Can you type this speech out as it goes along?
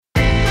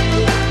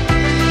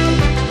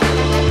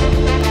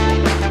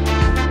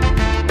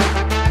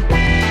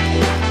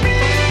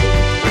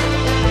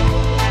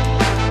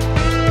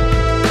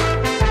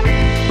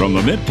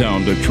from the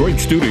Midtown Detroit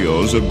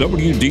studios of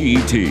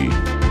WDET.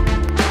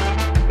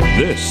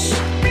 This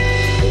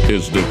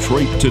is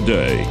Detroit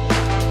Today.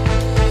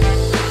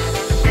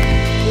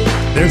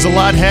 There's a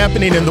lot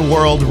happening in the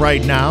world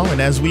right now, and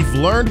as we've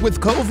learned with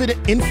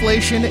COVID,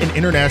 inflation, and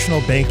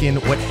international banking,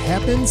 what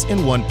happens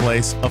in one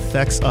place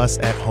affects us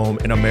at home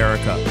in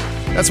America.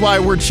 That's why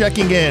we're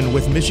checking in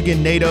with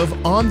Michigan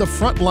native on the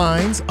front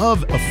lines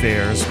of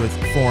affairs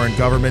with foreign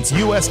governments,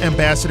 U.S.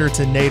 Ambassador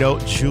to NATO,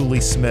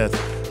 Julie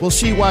Smith. We'll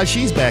see why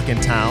she's back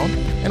in town,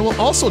 and we'll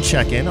also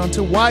check in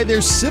onto why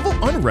there's civil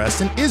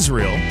unrest in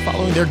Israel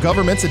following their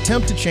government's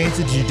attempt to change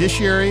the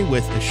judiciary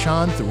with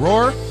Ishaan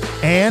Tharoor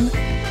and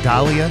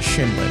Dahlia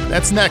Scheindlin.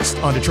 That's next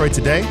on Detroit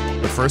Today,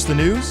 but first the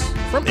news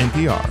from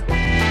NPR.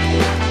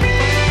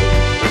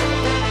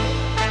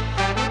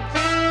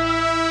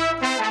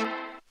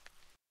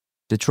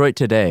 Detroit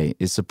Today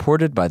is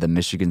supported by the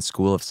Michigan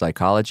School of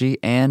Psychology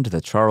and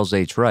the Charles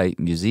H. Wright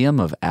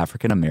Museum of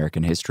African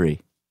American History.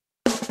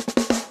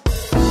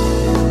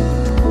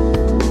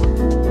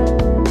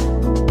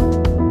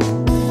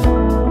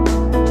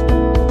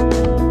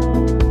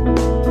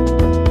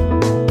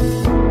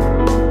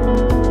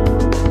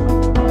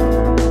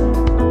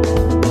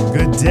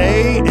 Good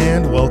day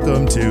and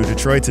welcome to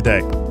Detroit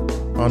Today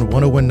on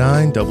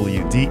 1019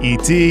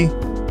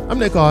 WDET. I'm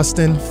Nick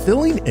Austin,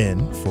 filling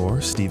in for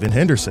Stephen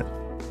Henderson.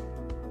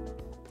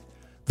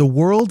 The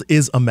world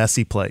is a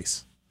messy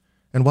place,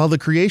 and while the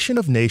creation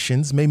of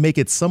nations may make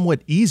it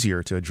somewhat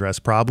easier to address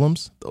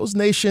problems, those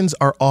nations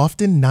are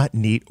often not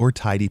neat or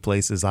tidy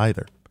places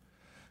either.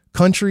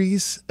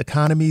 Countries'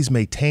 economies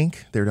may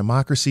tank, their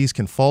democracies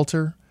can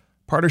falter,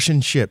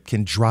 partisanship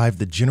can drive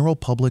the general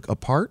public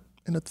apart,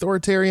 and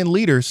authoritarian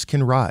leaders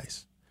can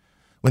rise.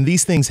 When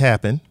these things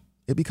happen,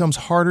 it becomes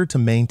harder to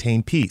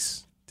maintain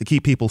peace, to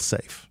keep people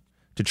safe,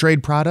 to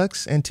trade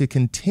products, and to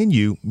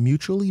continue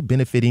mutually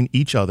benefiting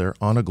each other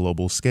on a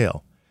global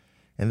scale.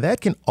 And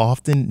that can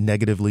often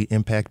negatively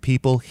impact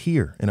people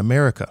here in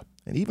America,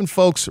 and even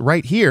folks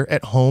right here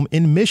at home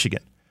in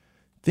Michigan.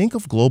 Think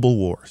of global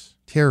wars,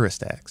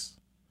 terrorist acts,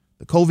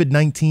 the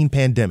COVID-19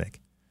 pandemic,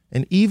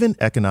 and even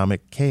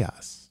economic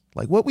chaos,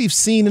 like what we've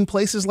seen in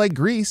places like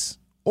Greece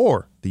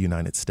or the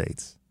United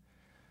States.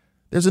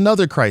 There's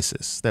another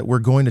crisis that we're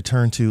going to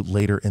turn to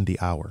later in the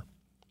hour.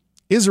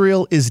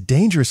 Israel is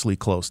dangerously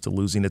close to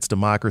losing its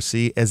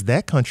democracy as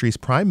that country's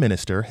prime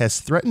minister has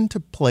threatened to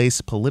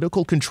place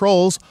political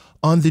controls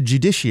on the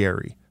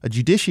judiciary, a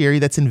judiciary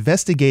that's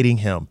investigating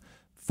him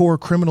for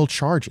criminal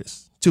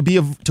charges, to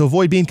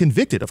avoid being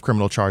convicted of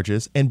criminal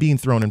charges and being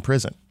thrown in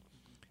prison.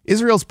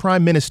 Israel's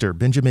prime minister,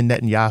 Benjamin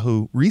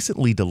Netanyahu,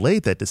 recently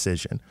delayed that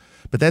decision,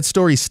 but that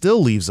story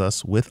still leaves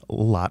us with a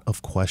lot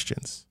of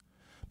questions.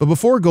 But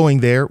before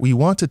going there, we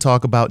want to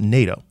talk about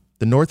NATO,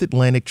 the North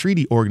Atlantic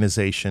Treaty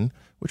Organization,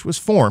 which was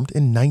formed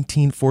in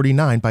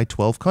 1949 by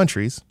 12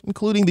 countries,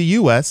 including the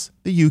U.S.,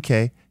 the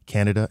U.K.,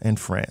 Canada, and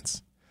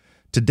France.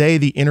 Today,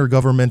 the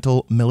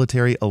Intergovernmental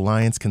Military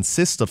Alliance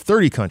consists of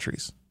 30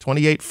 countries,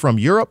 28 from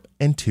Europe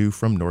and 2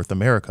 from North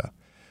America.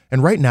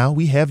 And right now,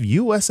 we have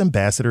U.S.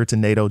 Ambassador to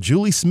NATO,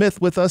 Julie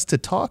Smith, with us to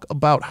talk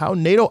about how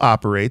NATO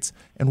operates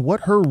and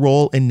what her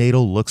role in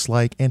NATO looks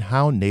like and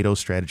how NATO's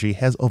strategy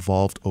has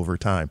evolved over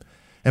time.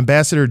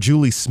 Ambassador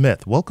Julie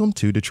Smith, welcome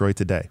to Detroit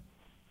Today.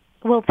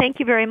 Well, thank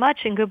you very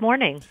much, and good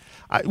morning.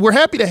 We're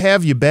happy to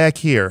have you back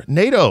here.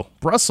 NATO,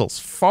 Brussels,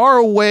 far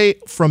away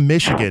from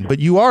Michigan, but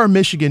you are a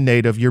Michigan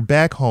native. You're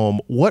back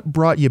home. What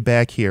brought you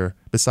back here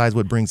besides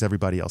what brings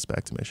everybody else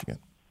back to Michigan?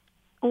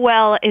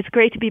 Well, it's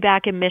great to be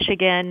back in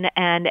Michigan,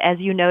 and as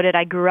you noted,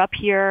 I grew up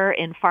here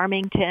in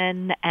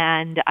Farmington,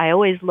 and I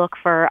always look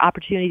for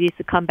opportunities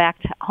to come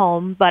back to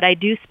home, but I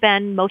do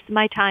spend most of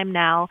my time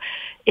now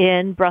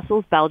in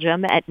Brussels,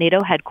 Belgium, at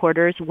NATO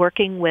headquarters,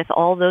 working with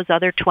all those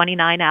other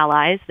 29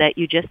 allies that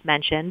you just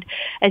mentioned.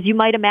 As you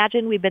might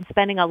imagine, we've been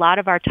spending a lot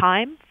of our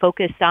time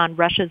focused on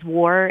Russia's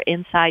war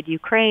inside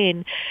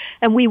Ukraine,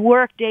 and we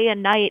work day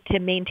and night to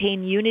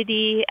maintain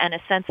unity and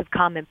a sense of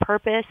common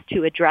purpose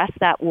to address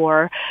that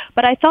war.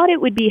 But I thought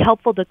it would be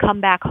helpful to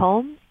come back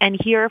home and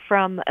hear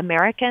from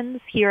Americans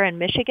here in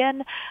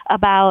Michigan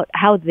about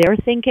how they're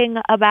thinking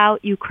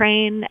about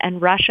Ukraine and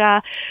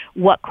Russia,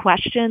 what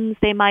questions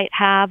they might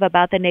have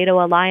about the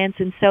NATO alliance.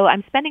 And so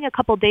I'm spending a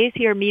couple days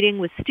here meeting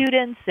with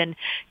students and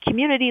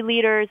community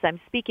leaders.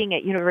 I'm speaking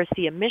at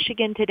University of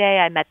Michigan today.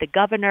 I met the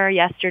governor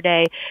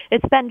yesterday.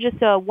 It's been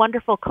just a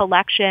wonderful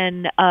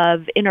collection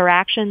of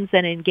interactions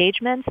and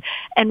engagements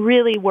and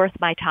really worth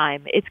my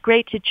time. It's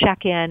great to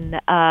check in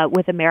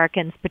with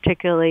Americans,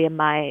 particularly in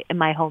my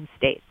home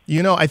state.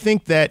 You know, I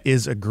think that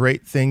is a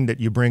great thing that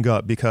you bring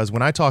up, because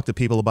when I talk to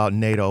people about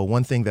NATO,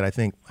 one thing that I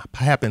think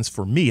happens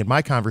for me in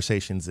my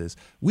conversations is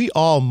we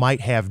all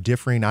might have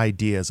differing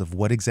ideas of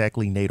what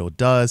exactly NATO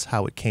does,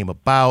 how it came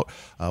about,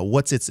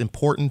 what its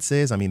importance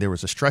is. I mean, there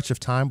was a stretch of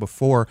time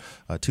before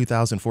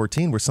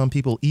 2014 where some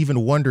people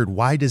even wondered,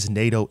 why does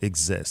NATO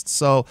exist?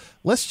 So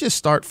let's just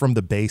start from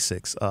the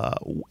basics.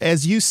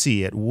 As you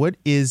see it, what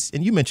is,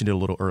 and you mentioned it a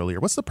little earlier,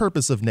 what's the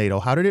purpose of NATO?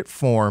 How did it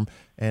form?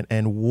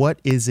 and what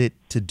is it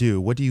to do?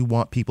 What do you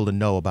want people to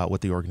know about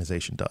what the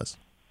organization does?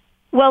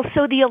 Well,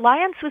 so the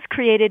alliance was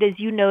created, as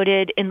you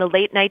noted, in the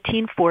late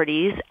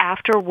 1940s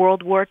after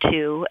World War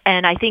II,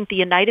 and I think the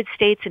United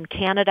States and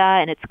Canada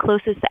and its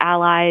closest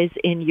allies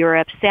in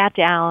Europe sat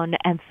down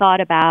and thought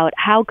about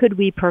how could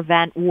we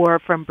prevent war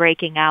from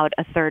breaking out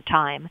a third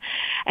time.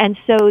 And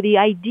so the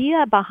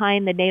idea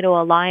behind the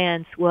NATO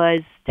alliance was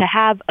to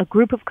have a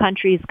group of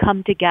countries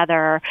come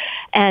together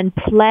and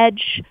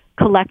pledge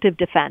collective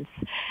defense.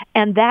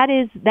 And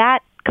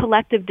that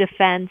collective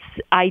defense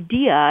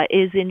idea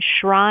is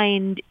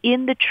enshrined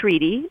in the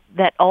treaty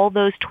that all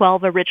those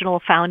 12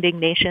 original founding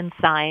nations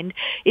signed.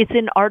 It's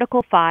in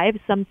Article 5.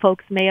 Some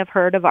folks may have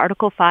heard of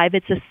Article 5.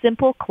 It's a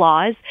simple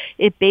clause.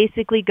 It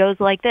basically goes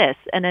like this: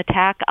 an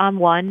attack on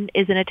one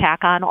is an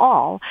attack on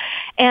all.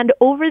 And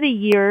over the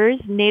years,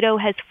 NATO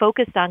has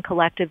focused on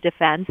collective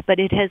defense, but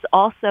it has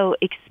also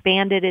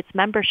expanded its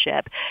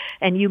membership.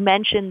 And you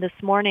mentioned this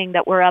morning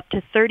that we're up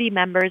to 30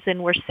 members,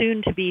 and we're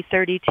soon to be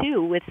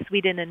 32 with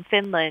Sweden and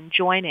Finland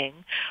joining.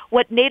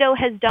 What NATO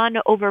has done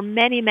over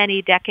many,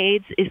 many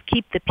decades is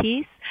keep the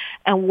peace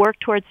and work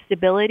towards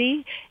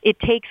stability. It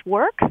takes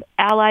work.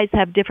 Allies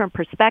have different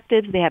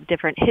perspectives. They have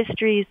different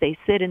histories. They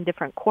sit in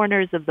different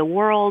corners of the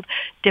world,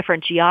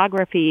 different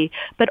geography.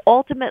 But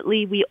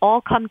ultimately, we all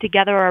come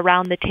together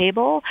around the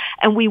table,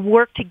 and we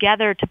work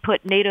together to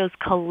put NATO's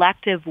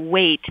collective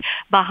weight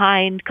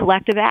behind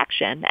collective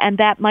action. And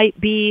that might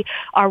be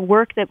our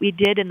work that we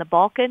did in the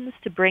Balkans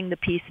to bring the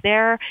peace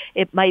there.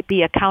 It might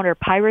be a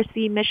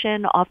counter-piracy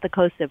mission off the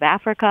coast of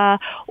Africa.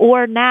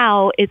 Or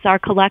now it's our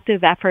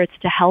collective efforts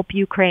to help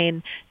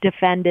Ukraine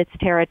defend its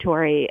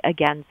territory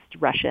against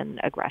Russian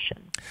aggression.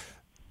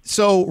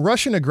 So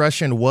Russian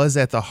aggression was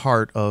at the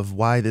heart of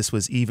why this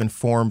was even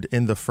formed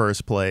in the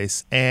first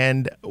place.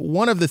 And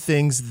one of the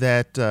things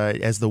that,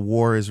 as the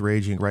war is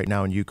raging right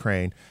now in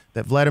Ukraine,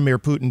 that Vladimir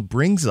Putin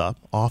brings up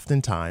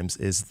oftentimes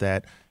is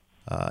that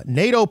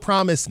NATO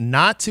promised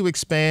not to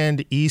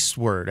expand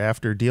eastward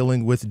after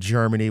dealing with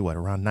Germany,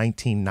 around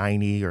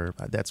 1990, or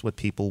that's what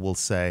people will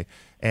say.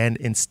 And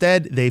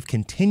instead, they've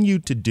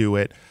continued to do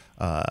it.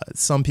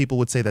 Some people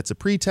would say that's a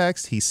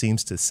pretext. He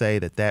seems to say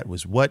that that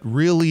was what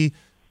really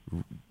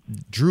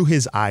drew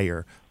his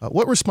ire.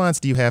 What response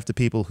do you have to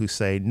people who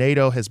say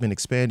NATO has been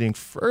expanding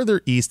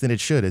further east than it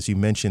should, as you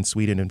mentioned,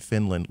 Sweden and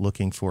Finland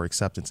looking for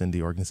acceptance in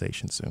the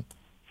organization soon?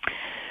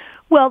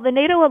 Well, the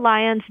NATO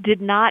alliance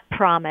did not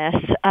promise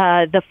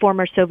the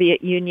former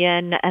Soviet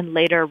Union and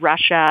later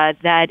Russia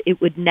that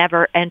it would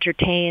never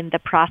entertain the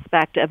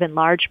prospect of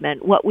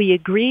enlargement. What we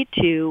agreed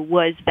to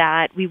was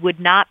that we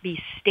would not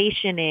be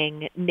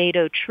stationing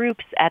NATO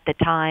troops at the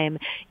time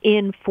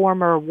in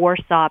former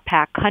Warsaw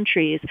Pact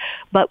countries,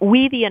 but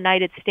we, the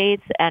United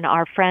States, and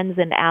our friends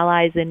and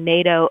allies in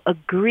NATO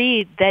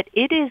agreed that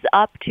it is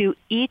up to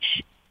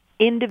each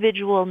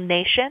individual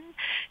nation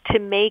to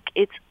make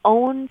its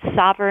own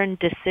sovereign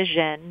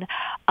decision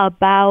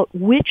about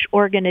which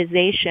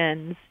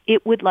organizations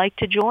it would like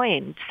to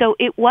join. So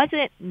it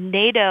wasn't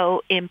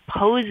NATO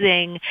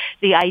imposing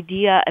the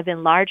idea of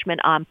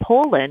enlargement on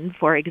Poland,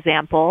 for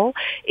example.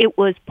 It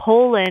was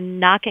Poland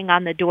knocking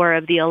on the door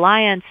of the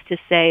alliance to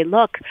say,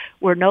 look,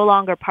 we're no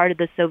longer part of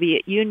the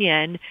Soviet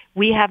Union.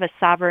 We have a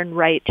sovereign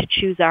right to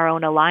choose our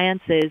own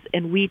alliances,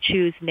 and we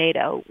choose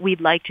NATO.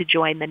 We'd like to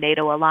join the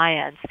NATO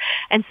alliance.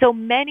 And so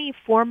many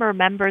former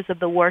members of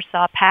the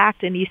Warsaw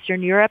Pact in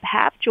Eastern Europe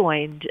have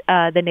joined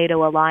the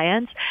NATO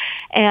alliance,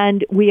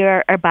 and we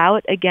are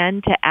about,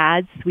 again, to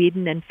add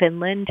Sweden and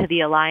Finland to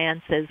the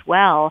alliance as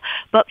well.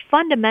 But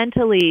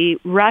fundamentally,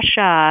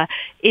 Russia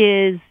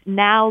is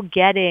now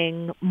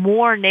getting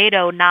more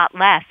NATO, not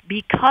less.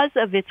 Because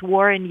of its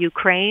war in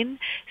Ukraine,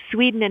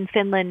 Sweden and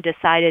Finland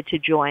decided to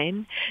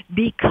join.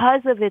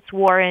 Because of its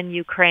war in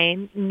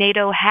Ukraine,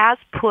 NATO has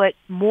put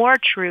more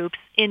troops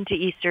into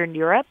Eastern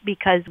Europe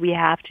because we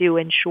have to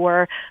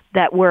ensure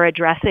that we're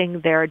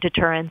addressing their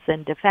deterrence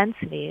and defense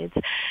needs.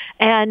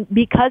 And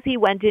because he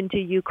went into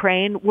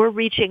Ukraine, we're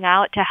reaching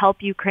out to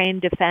help Ukraine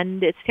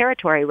defend its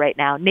territory right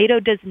now. NATO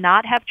does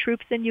not have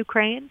troops in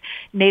Ukraine.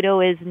 NATO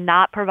is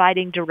not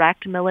providing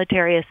direct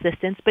military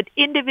assistance, but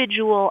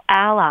individual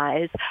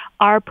allies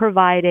are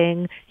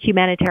providing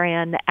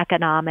humanitarian,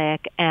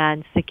 economic,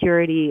 and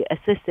security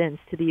assistance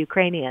to the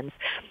Ukrainians.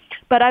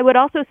 But I would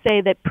also say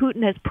that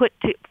Putin has put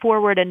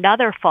forward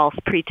another false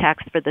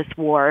pretext for this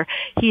war.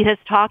 He has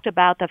talked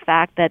about the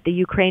fact that the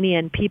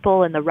Ukrainian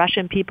people and the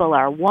Russian people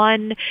are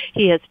one.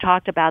 He has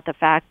talked about the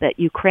fact that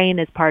Ukraine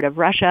is part of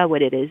Russia,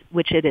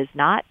 which it is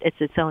not. It's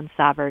its own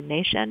sovereign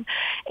nation.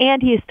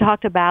 And he has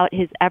talked about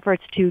his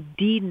efforts to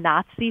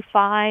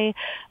denazify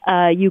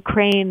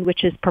Ukraine,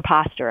 which is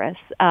preposterous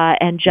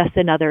and just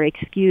another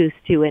excuse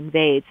to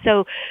invade.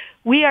 So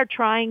We are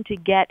trying to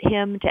get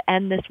him to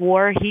end this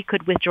war. He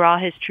could withdraw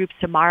his troops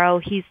tomorrow.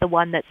 He's the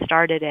one that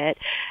started it.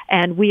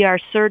 And we are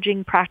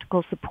surging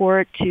practical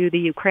support to the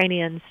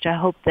Ukrainians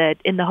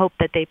in the hope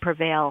that they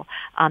prevail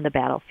on the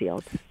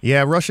battlefield.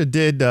 Yeah, Russia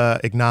did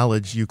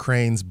acknowledge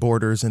Ukraine's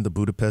borders in the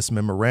Budapest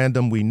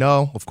Memorandum. We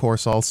know, of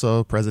course,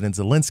 also President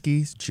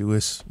Zelensky's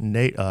Jewish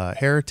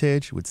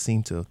heritage would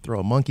seem to throw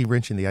a monkey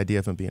wrench in the idea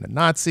of him being a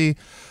Nazi.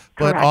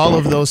 But Correct. all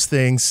of those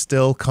things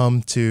still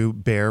come to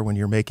bear when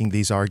you're making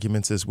these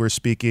arguments, as we're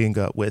speaking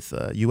with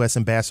U.S.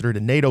 Ambassador to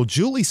NATO,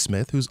 Julie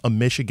Smith, who's a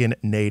Michigan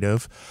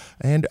native.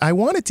 And I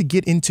wanted to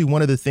get into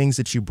one of the things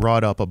that you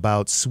brought up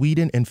about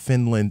Sweden and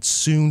Finland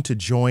soon to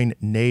join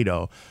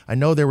NATO. I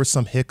know there were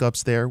some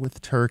hiccups there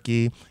with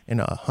Turkey and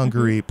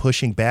Hungary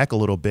pushing back a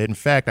little bit. In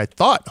fact, I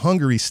thought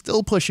Hungary's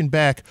still pushing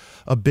back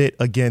a bit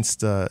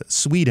against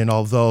Sweden,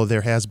 although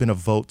there has been a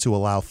vote to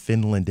allow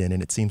Finland in,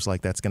 and it seems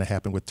like that's going to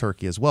happen with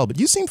Turkey as well. But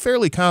you seem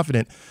fairly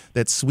confident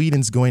that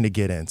Sweden's going to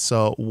get in.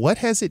 So what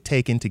has it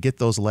taken to get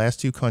those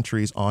last two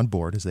countries on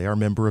board, as they are a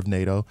member of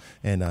NATO,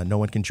 and no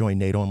one can join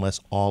NATO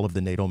unless all of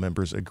the NATO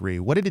members agree?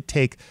 What did it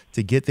take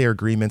to get their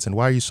agreements, and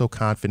why are you so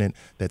confident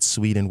that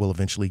Sweden will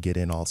eventually get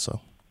in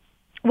also?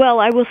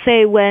 Well, I will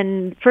say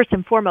first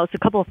and foremost, a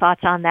couple of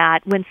thoughts on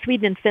that. When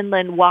Sweden and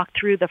Finland walked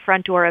through the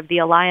front door of the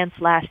alliance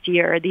last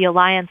year, the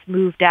alliance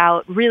moved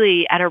out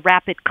really at a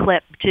rapid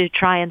clip to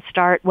try and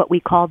start what we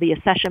call the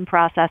accession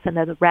process and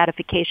then the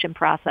ratification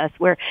process,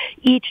 where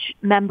each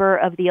member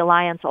of the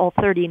alliance, all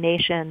 30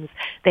 nations,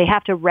 they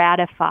have to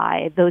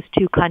ratify those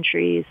two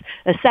countries'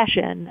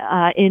 accession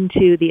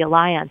into the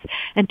alliance.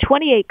 And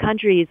 28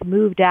 countries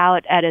moved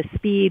out at a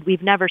speed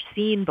we've never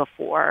seen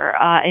before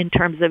in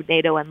terms of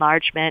NATO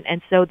enlargement. And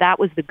so that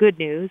was the good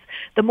news.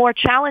 The more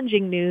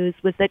challenging news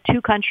was that two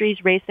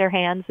countries raised their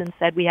hands and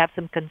said we have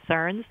some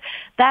concerns.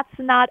 That's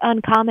not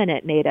uncommon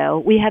at NATO.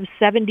 We have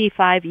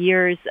 75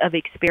 years of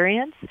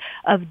experience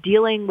of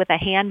dealing with a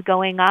hand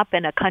going up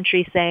and a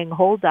country saying,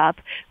 hold up,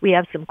 we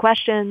have some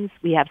questions,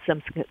 we have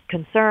some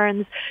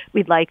concerns,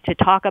 we'd like to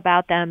talk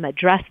about them,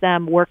 address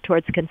them, work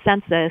towards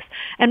consensus.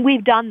 And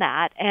we've done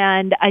that.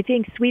 And I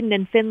think Sweden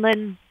and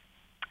Finland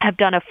have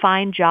done a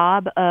fine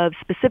job of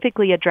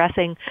specifically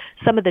addressing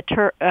some of the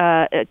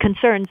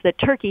concerns that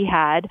Turkey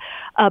had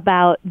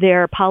about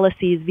their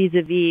policies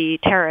vis-a-vis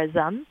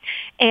terrorism.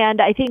 And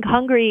I think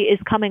Hungary is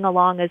coming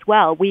along as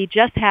well. We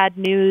just had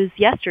news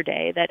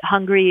yesterday that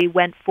Hungary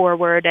went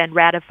forward and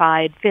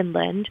ratified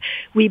Finland.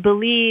 We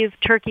believe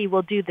Turkey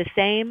will do the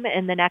same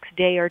in the next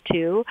day or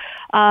two.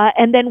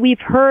 And then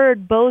we've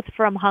heard both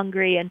from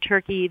Hungary and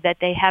Turkey that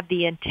they have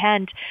the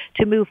intent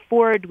to move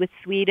forward with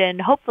Sweden,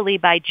 hopefully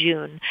by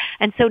June.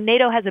 And so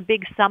NATO has a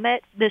big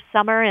summit this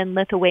summer in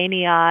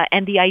Lithuania,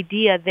 and the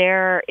idea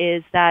there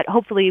is that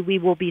hopefully we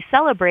will be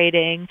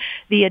celebrating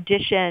the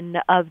addition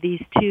of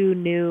these two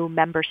new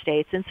member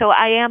states. And so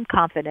I am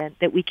confident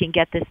that we can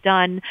get this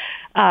done.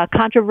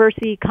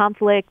 Controversy,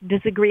 conflict,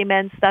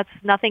 disagreements, that's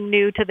nothing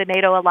new to the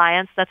NATO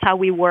alliance. That's how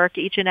we work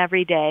each and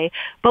every day.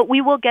 But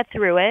we will get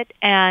through it,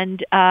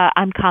 and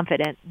I'm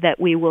confident that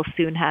we will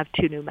soon have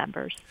two new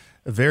members.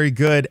 Very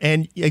good.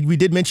 And we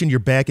did mention you're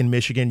back in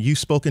Michigan. You've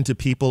spoken to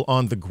people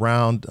on the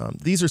ground.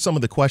 These are some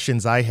of the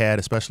questions I had,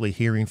 especially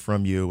hearing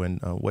from you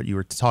and what you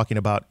were talking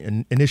about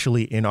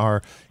initially in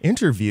our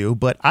interview.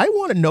 But I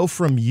want to know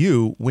from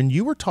you, when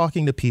you were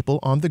talking to people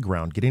on the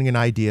ground, getting an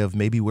idea of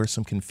maybe where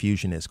some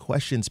confusion is,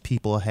 questions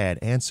people had,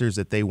 answers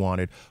that they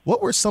wanted,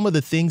 what were some of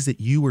the things that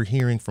you were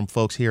hearing from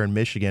folks here in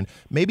Michigan?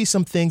 Maybe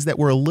some things that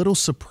were a little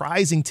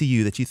surprising to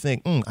you that you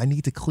think, I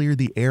need to clear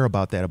the air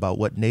about that, about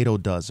what NATO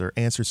does, or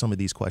answer some of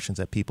these questions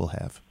that people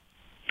have.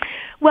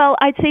 Well,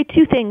 I'd say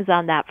two things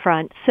on that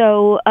front.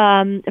 So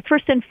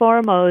first and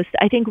foremost,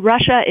 I think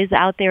Russia is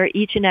out there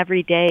each and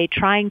every day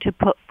trying to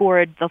put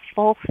forward the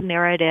false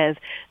narrative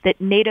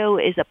that NATO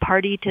is a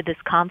party to this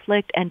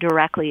conflict and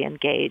directly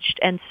engaged.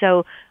 And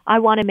so I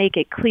want to make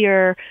it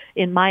clear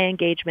in my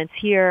engagements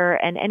here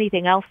and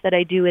anything else that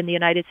I do in the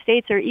United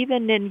States or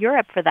even in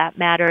Europe for that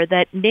matter,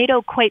 that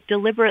NATO quite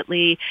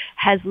deliberately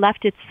has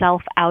left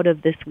itself out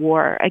of this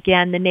war.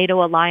 Again, the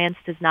NATO alliance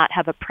does not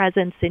have a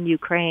presence in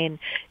Ukraine.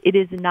 It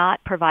is not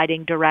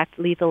providing direct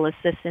lethal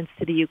assistance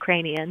to the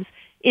Ukrainians.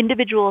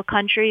 Individual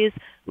countries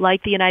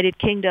like the United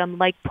Kingdom,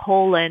 like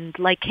Poland,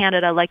 like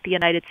Canada, like the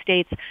United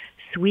States,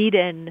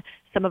 Sweden,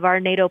 some of our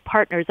NATO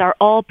partners are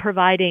all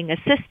providing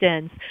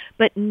assistance,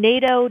 but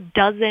NATO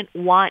doesn't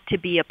want to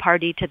be a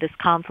party to this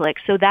conflict.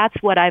 So that's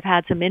what I've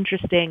had some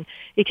interesting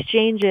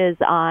exchanges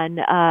on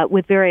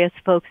with various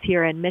folks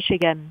here in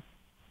Michigan.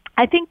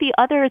 I think the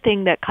other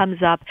thing that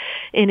comes up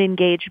in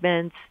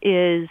engagements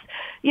is,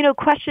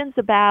 questions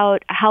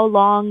about how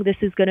long this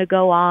is going to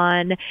go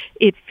on.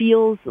 It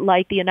feels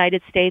like the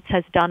United States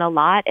has done a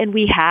lot, and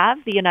we have.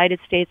 The United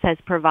States has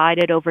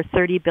provided over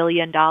 $30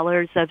 billion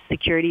of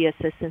security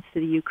assistance to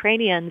the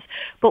Ukrainians.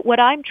 But what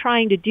I'm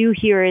trying to do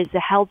here is to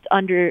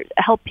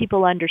help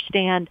people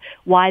understand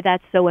why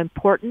that's so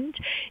important.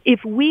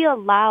 If we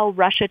allow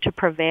Russia to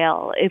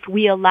prevail, if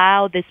we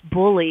allow this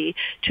bully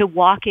to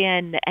walk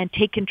in and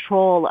take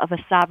control of of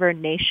a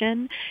sovereign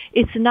nation,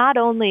 it's not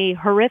only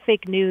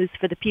horrific news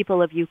for the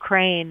people of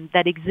Ukraine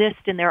that exist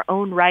in their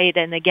own right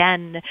and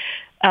again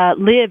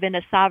live in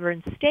a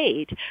sovereign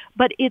state,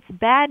 but it's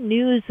bad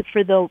news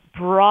for the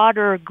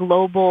broader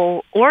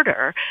global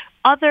order.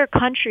 Other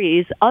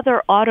countries,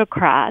 other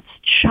autocrats,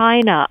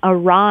 China,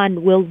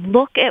 Iran, will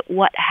look at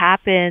what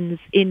happens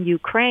in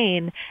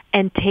Ukraine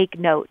and take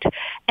note.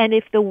 And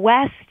if the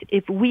West,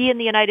 if we in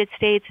the United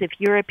States, if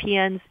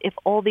Europeans, if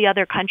all the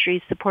other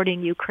countries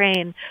supporting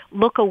Ukraine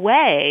look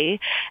away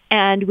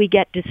and we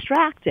get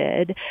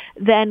distracted,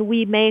 then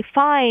we may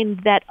find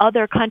that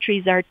other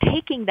countries are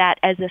taking that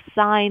as a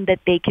sign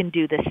that they can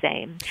do the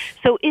same.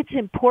 So it's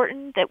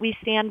important that we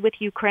stand with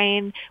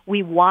Ukraine.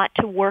 We want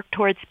to work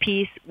towards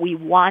peace. We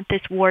want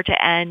this war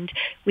to end.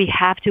 We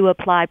have to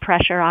apply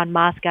pressure on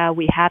Moscow.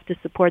 We have to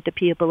support the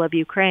people of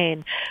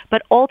Ukraine.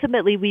 But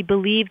ultimately, we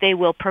believe they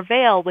will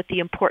prevail with the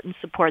important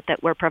support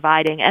that we're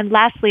providing. And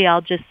lastly,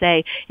 I'll just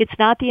say, it's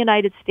not the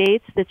United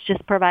States that's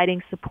just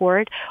providing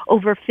support.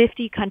 Over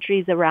 50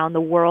 countries around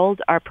the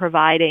world are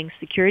providing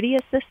security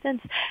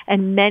assistance,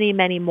 and many,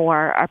 many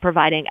more are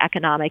providing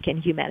economic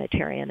and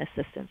humanitarian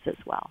assistance as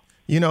well.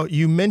 You know,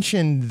 you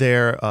mentioned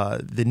there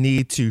the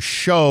need to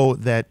show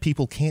that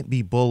people can't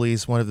be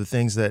bullies. One of the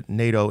things that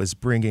NATO is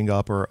bringing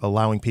up or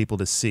allowing people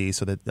to see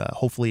so that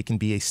hopefully it can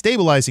be a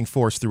stabilizing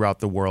force throughout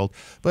the world.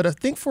 But I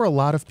think for a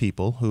lot of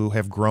people who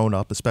have grown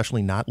up,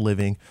 especially not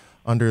living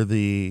under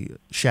the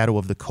shadow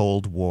of the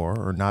Cold War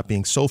or not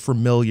being so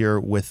familiar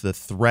with the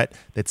threat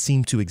that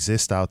seemed to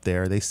exist out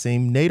there, they say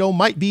NATO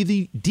might be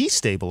the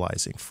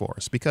destabilizing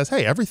force because,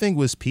 hey, everything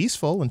was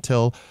peaceful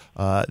until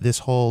this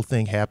whole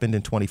thing happened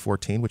in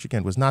 2014, which,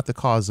 again, was not the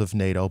cause of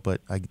NATO.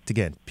 But,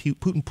 again,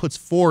 Putin puts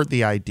forward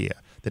the idea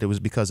that it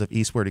was because of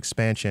eastward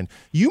expansion.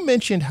 You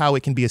mentioned how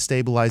it can be a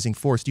stabilizing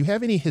force. Do you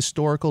have any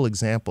historical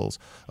examples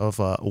of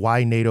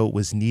why NATO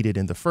was needed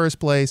in the first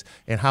place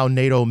and how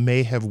NATO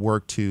may have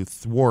worked to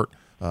thwart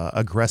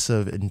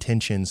aggressive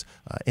intentions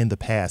in the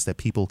past that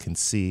people can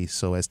see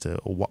so as to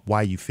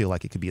why you feel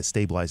like it could be a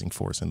stabilizing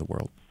force in the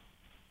world?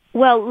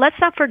 Well, let's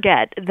not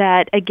forget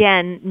that,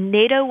 again,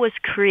 NATO was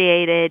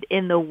created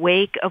in the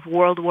wake of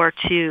World War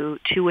II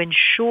to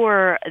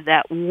ensure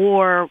that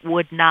war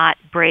would not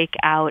break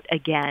out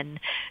again.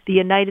 The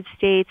United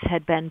States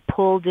had been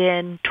pulled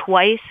in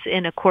twice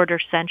in a quarter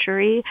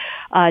century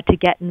to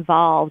get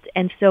involved.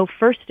 And so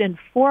first and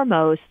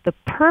foremost, the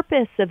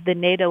purpose of the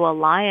NATO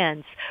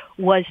alliance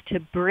was to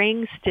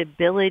bring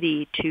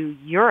stability to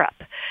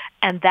Europe.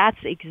 And that's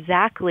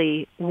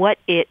exactly what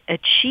it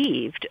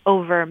achieved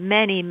over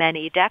many,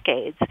 many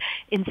decades.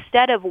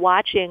 Instead of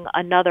watching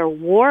another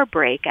war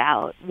break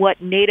out, what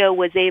NATO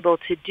was able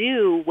to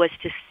do was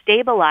to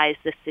stabilize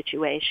the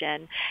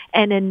situation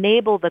and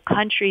enable the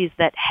countries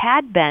that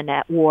had been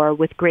at war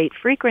with great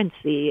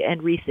frequency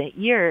in recent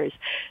years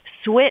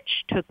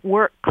switch to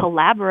work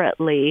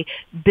collaboratively,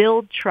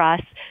 build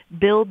trust,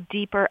 build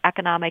deeper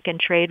economic and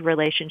trade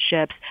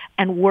relationships,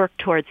 and work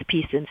towards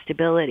peace and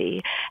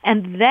stability.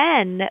 And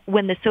then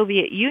when the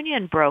Soviet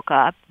Union broke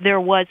up, there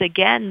was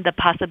again the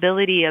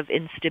possibility of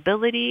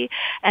instability,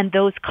 and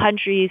those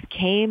countries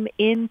came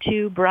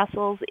into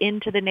Brussels,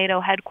 into the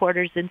NATO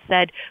headquarters, and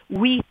said,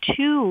 we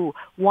too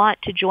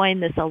want to join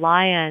this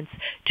alliance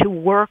to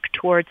work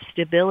towards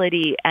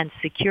stability and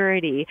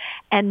security,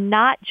 and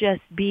not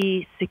just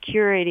be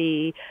security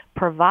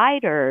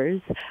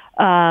providers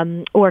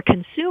or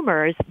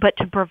consumers, but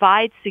to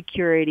provide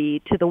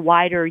security to the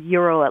wider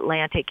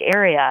Euro-Atlantic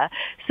area.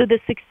 So the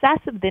success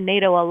of the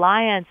NATO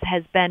alliance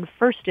has been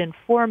first and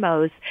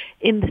foremost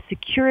in the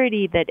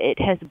security that it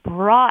has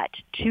brought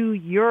to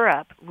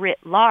Europe writ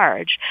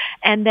large.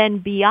 And then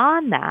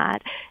beyond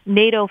that,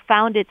 NATO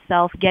found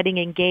itself getting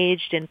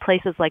engaged in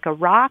places like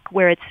Iraq,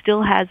 where it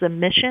still has a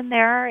mission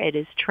there. It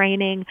is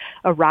training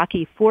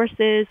Iraqi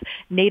forces.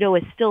 NATO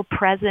is still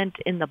present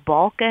in the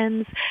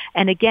Balkans.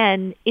 And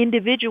again,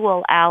 individual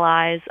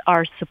allies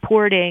are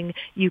supporting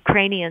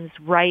Ukrainians'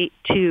 right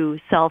to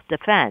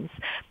self-defense.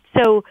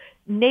 So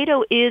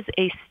NATO is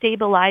a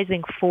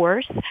stabilizing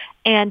force,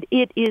 and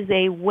it is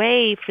a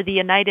way for the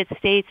United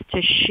States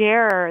to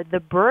share the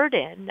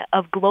burden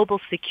of global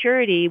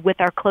security with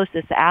our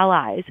closest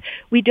allies.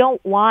 We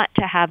don't want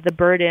to have the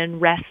burden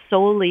rest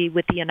solely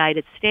with the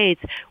United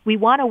States. We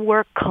want to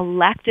work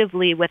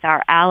collectively with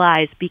our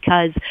allies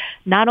because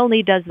not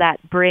only does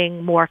that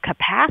bring more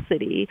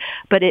capacity,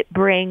 but it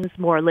brings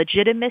more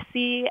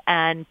legitimacy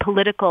and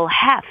political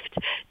heft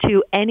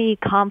to any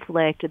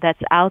conflict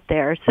that's out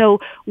there. So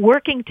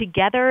working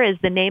together is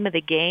the name of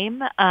the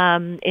game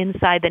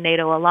inside the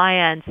NATO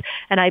alliance,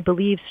 and I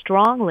believe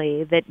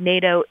strongly that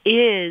NATO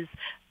is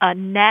a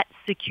net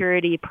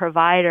security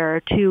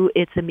provider to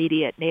its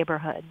immediate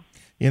neighborhood.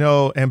 You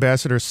know,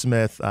 Ambassador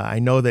Smith, I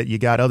know that you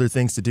got other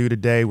things to do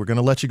today. We're going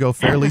to let you go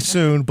fairly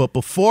soon. But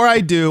before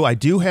I do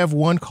have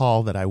one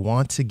call that I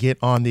want to get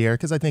on the air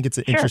because I think it's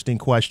an interesting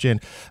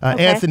question.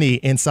 Okay. Anthony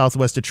in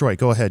Southwest Detroit,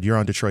 go ahead. You're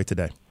on Detroit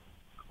Today.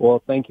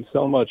 Well, thank you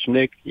so much,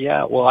 Nick.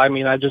 Yeah, well, I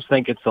mean, I just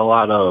think it's a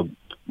lot of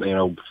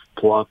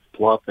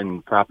fluff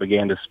and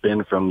propaganda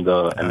spin from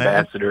the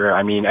ambassador.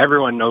 I mean,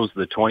 everyone knows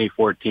the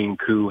 2014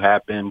 coup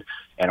happened,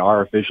 and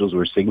our officials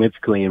were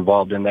significantly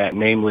involved in that,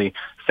 namely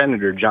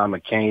Senator John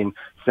McCain,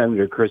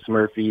 Senator Chris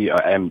Murphy,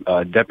 and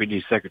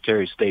Deputy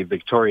Secretary of State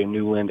Victoria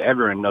Nuland.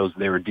 Everyone knows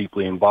they were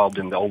deeply involved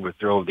in the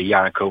overthrow of the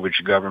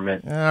Yanukovych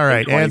government. All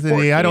right,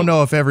 Anthony, I don't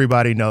know if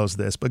everybody knows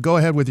this, but go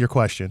ahead with your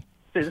question.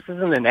 This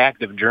isn't an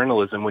act of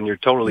journalism when you're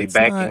totally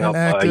backing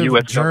up a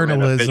U.S.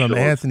 government official.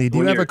 Anthony, do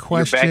you have a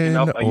question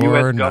or not?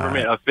 U.S.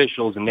 government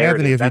officials'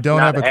 narrative. Anthony, if you don't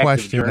have a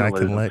question, I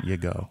can let you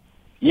go.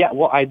 Yeah,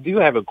 well, I do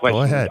have a question.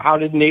 Go ahead. How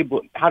did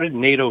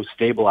NATO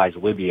stabilize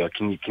Libya?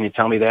 Can you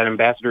tell me that,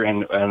 Ambassador?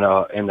 And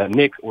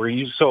Nick, were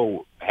you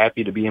so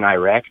happy to be in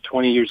Iraq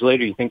 20 years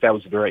later? You think that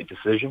was the right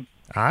decision?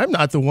 I'm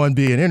not the one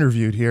being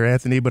interviewed here,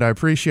 Anthony, but I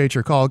appreciate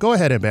your call. Go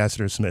ahead,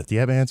 Ambassador Smith. Do you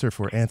have an answer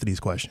for Anthony's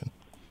question?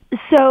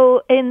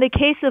 So in the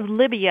case of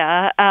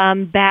Libya,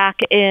 back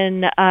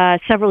in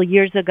several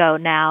years ago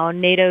now,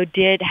 NATO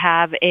did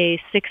have a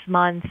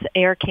 6-month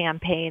air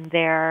campaign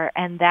there,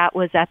 and that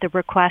was at the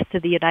request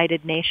of the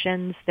United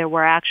Nations. There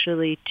were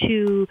actually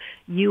 2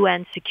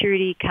 UN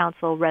Security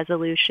Council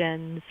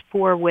resolutions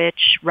for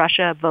which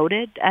Russia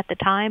voted at the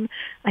time.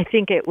 I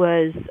think it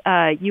was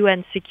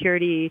UN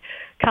Security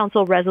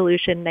Council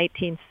Resolution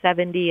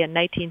 1970 and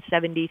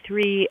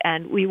 1973,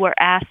 and we were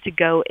asked to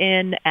go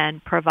in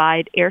and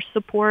provide air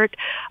support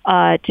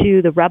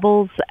to the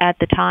rebels at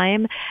the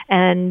time.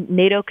 And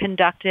NATO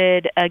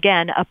conducted,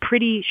 again, a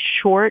pretty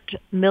short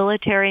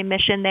military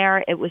mission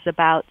there. It was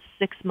about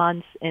 6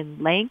 months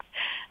in length.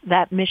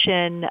 That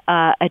mission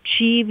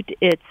achieved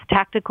its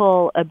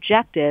tactical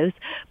objectives,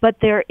 but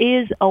there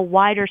is a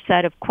wider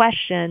set of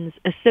questions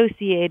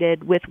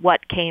associated with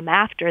what came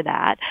after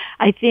that.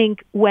 I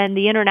think when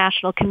the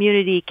international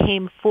community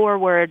came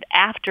forward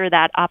after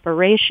that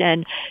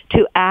operation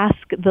to ask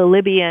the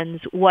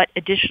Libyans what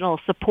additional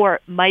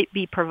support might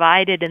be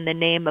provided in the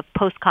name of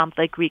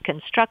post-conflict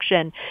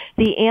reconstruction,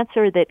 the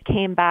answer that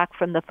came back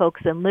from the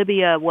folks in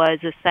Libya was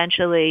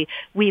essentially,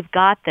 we've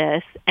got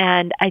this.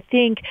 And I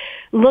think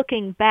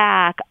looking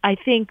back, I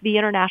think the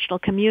international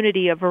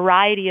community, a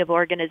variety of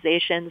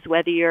organizations,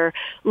 whether you're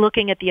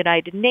looking at the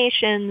United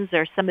Nations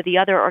or some of the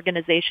other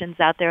organizations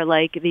out there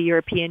like the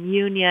European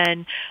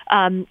Union,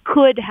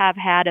 could have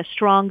had a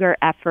stronger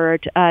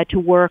effort to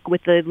work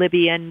with the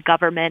Libyan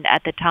government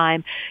at the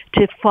time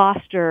to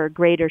foster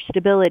greater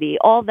stability.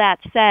 All that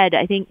said,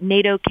 I think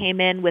NATO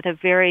came in with a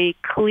very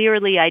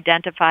clearly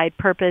identified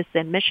purpose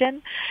and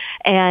mission,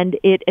 and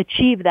it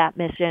achieved that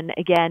mission,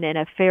 again, in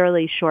a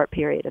fairly short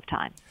period of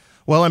time.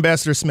 Well,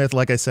 Ambassador Smith,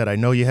 like I said, I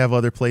know you have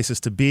other places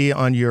to be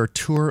on your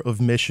tour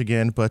of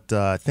Michigan, but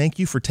thank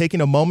you for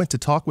taking a moment to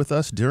talk with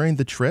us during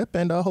the trip,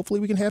 and hopefully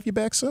we can have you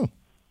back soon.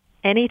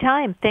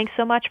 Anytime. Thanks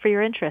so much for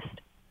your interest.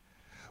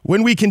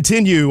 When we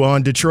continue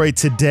on Detroit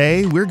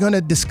Today, we're going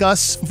to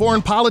discuss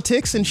foreign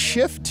politics and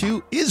shift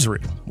to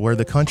Israel, where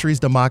the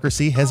country's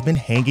democracy has been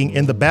hanging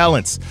in the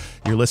balance.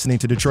 You're listening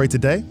to Detroit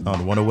Today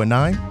on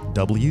 1019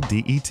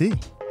 WDET.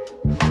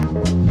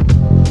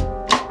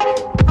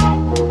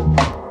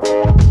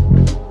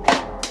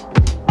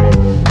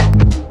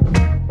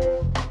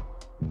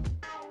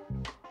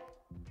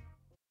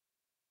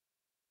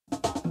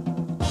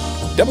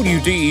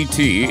 WDET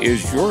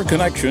is your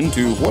connection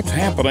to what's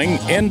happening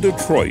in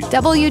Detroit.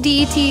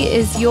 WDET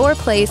is your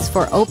place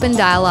for open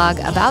dialogue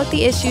about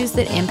the issues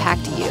that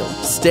impact you.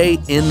 Stay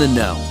in the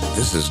know.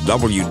 This is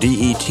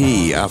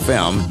WDET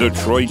FM,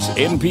 Detroit's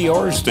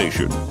NPR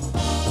station.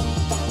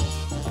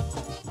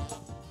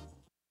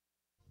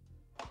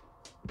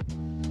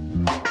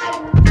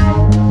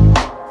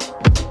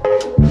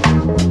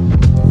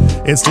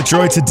 It's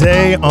Detroit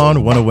Today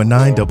on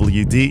 1019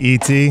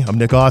 WDET. I'm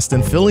Nick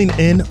Austin, filling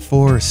in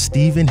for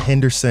Stephen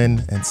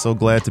Henderson, and so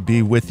glad to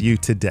be with you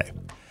today.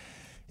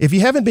 If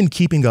you haven't been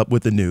keeping up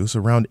with the news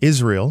around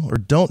Israel or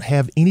don't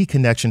have any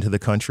connection to the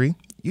country,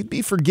 you'd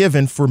be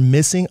forgiven for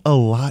missing a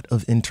lot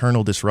of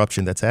internal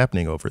disruption that's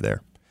happening over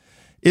there.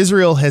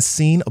 Israel has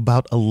seen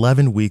about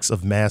 11 weeks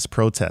of mass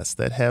protests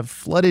that have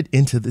flooded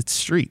into the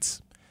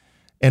streets.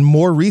 And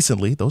more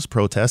recently, those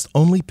protests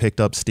only picked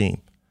up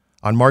steam.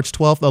 On March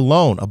 12th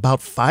alone,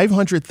 about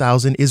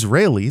 500,000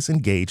 Israelis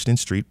engaged in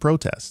street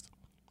protests.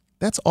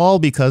 That's all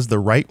because the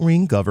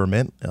right-wing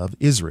government of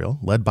Israel,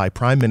 led by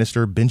Prime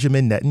Minister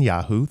Benjamin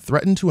Netanyahu,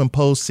 threatened to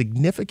impose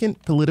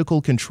significant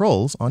political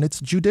controls on its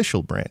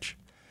judicial branch.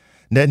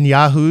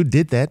 Netanyahu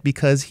did that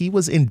because he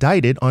was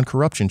indicted on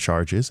corruption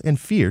charges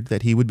and feared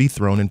that he would be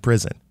thrown in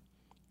prison.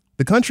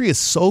 The country is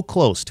so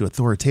close to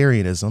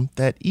authoritarianism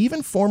that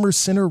even former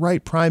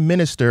center-right Prime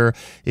Minister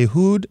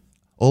Ehud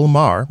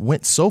Olmert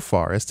went so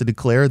far as to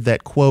declare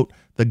that, quote,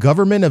 the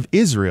government of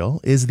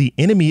Israel is the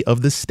enemy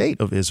of the state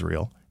of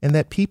Israel and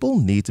that people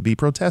need to be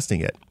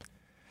protesting it.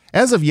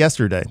 As of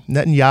yesterday,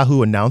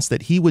 Netanyahu announced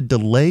that he would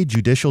delay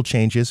judicial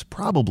changes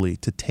probably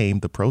to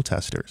tame the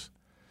protesters.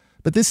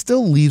 But this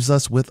still leaves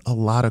us with a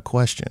lot of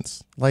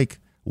questions, like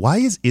why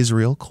is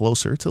Israel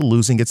closer to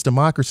losing its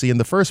democracy in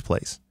the first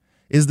place?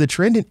 Is the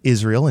trend in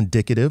Israel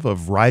indicative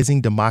of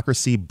rising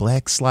democracy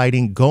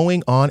backsliding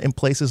going on in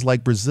places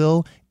like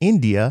Brazil,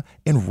 India,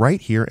 and right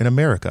here in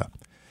America?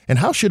 And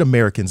how should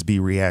Americans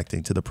be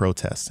reacting to the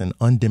protests and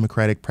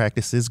undemocratic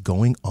practices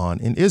going on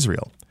in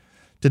Israel?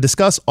 To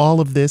discuss all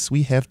of this,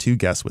 we have two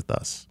guests with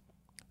us.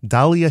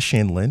 Dahlia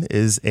Scheindlin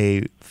is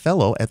a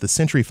fellow at the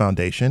Century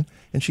Foundation,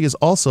 and she is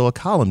also a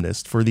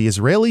columnist for the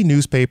Israeli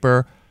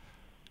newspaper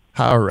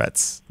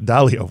Haaretz.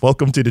 Dahlia,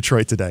 welcome to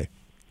Detroit Today.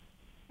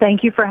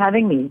 Thank you for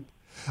having me.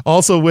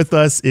 Also with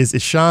us is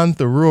Ishaan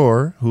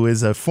Tharoor, who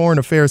is a foreign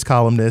affairs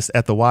columnist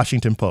at the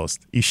Washington Post.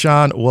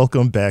 Ishaan,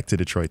 welcome back to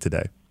Detroit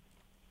Today.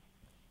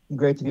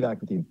 Great to be back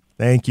with you.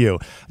 Thank you.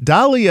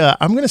 Dahlia,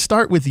 I'm going to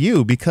start with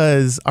you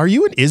because are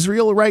you in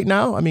Israel right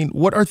now? I mean,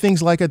 what are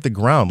things like at the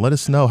ground? Let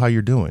us know how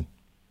you're doing.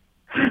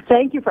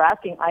 Thank you for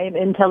asking. I am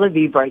in Tel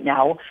Aviv right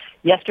now.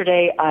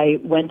 Yesterday, I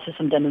went to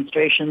some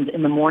demonstrations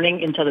in the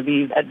morning in Tel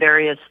Aviv at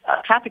various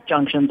traffic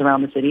junctions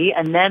around the city,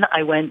 and then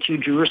I went to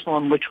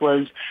Jerusalem, which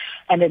was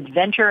an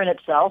adventure in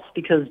itself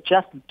because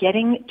just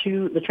getting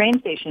to the train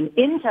station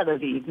in Tel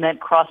Aviv meant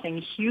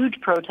crossing huge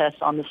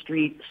protests on the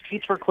street.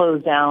 Streets were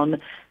closed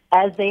down,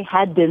 as they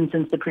had been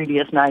since the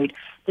previous night.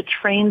 The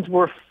trains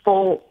were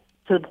full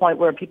to the point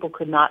where people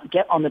could not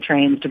get on the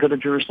trains to go to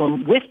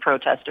Jerusalem with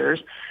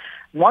protesters.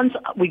 Once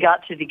we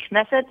got to the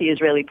Knesset, the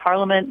Israeli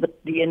parliament,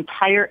 the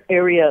entire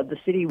area of the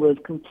city was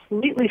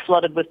completely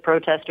flooded with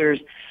protesters.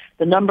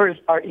 The numbers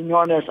are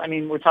enormous. I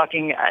mean, we're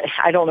talking,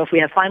 I don't know if we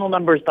have final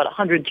numbers, but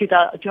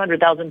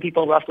 200,000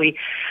 people roughly.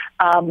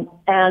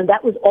 And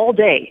that was all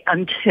day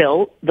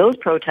until those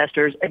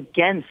protesters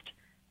against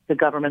the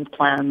government's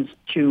plans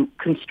to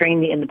constrain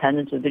the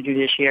independence of the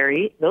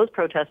judiciary, those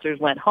protesters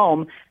went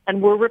home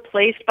and were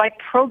replaced by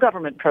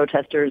pro-government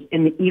protesters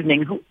in the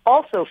evening who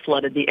also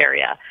flooded the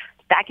area.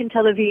 Back in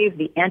Tel Aviv,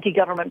 the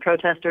anti-government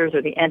protesters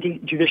or the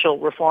anti-judicial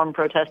reform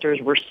protesters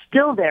were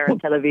still there in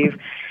Tel Aviv.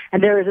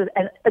 And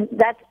and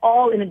that's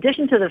all in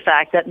addition to the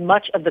fact that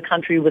much of the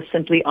country was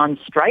simply on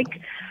strike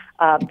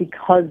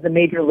because the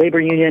major labor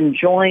union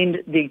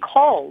joined the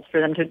calls for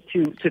them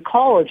to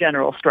call a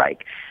general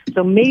strike.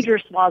 So major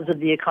swaths of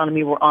the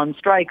economy were on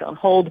strike, on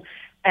hold,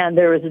 and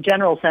there was a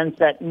general sense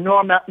that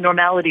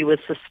normality was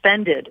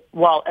suspended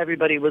while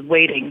everybody was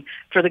waiting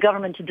for the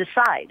government to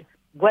decide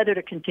whether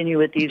to continue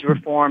with these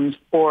reforms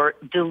or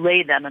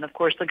delay them. And of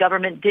course, the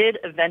government did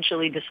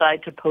eventually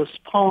decide to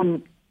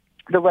postpone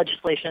the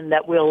legislation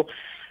that will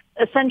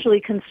essentially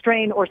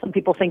constrain, or some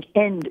people think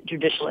end,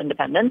 judicial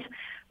independence.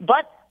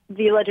 But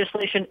the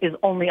legislation is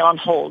only on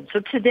hold. So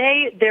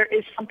today there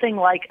is something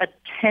like a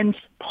tense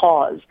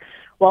pause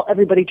while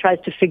everybody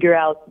tries to figure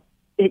out,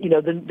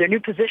 their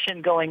new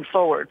position going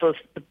forward, both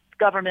the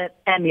government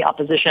and the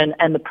opposition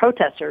and the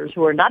protesters,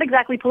 who are not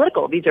exactly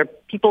political. These are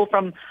people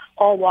from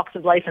all walks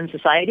of life and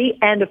society,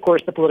 and of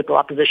course the political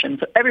opposition.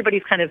 So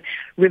everybody's kind of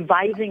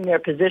revising their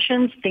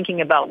positions,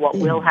 thinking about what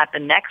will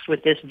happen next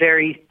with this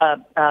very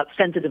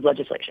sensitive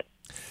legislation.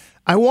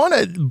 I want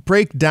to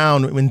break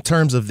down in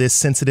terms of this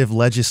sensitive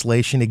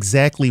legislation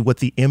exactly what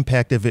the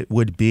impact of it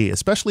would be,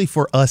 especially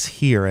for us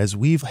here, as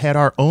we've had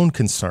our own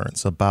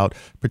concerns about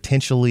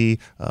potentially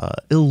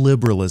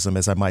illiberalism,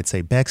 as I might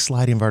say,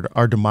 backsliding of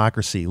our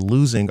democracy,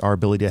 losing our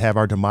ability to have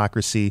our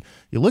democracy.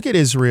 You look at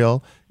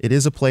Israel, it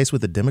is a place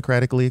with a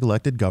democratically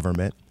elected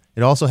government.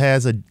 It also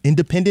has an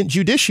independent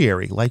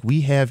judiciary like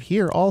we have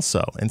here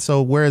also. And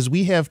so whereas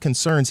we have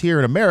concerns here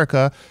in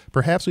America,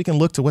 perhaps we can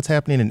look to what's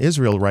happening in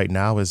Israel right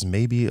now as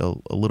maybe a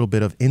little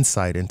bit of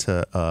insight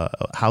into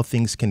how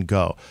things can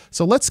go.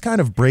 So let's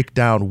kind of break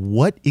down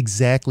what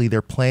exactly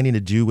they're planning to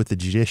do with the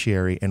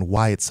judiciary and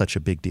why it's such a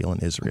big deal in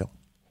Israel.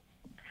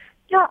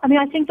 Yeah, I mean,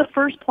 I think the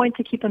first point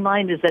to keep in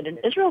mind is that in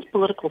Israel's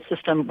political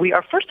system, we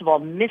are, first of all,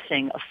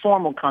 missing a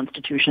formal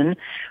constitution,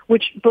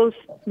 which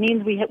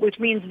means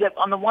that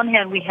on the one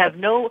hand, we have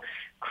no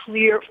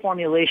clear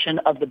formulation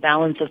of the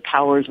balance of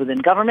powers within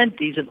government.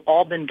 These have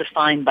all been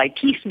defined by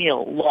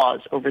piecemeal laws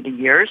over the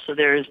years. So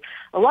there's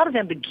a lot of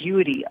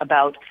ambiguity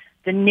about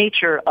the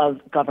nature of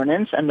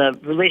governance and the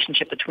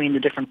relationship between the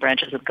different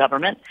branches of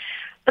government.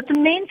 But the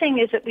main thing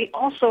is that we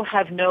also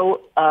have no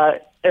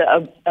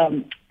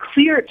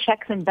clear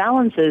checks and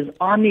balances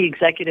on the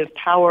executive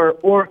power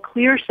or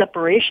clear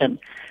separation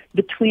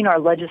between our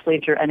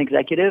legislature and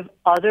executive,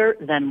 other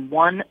than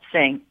one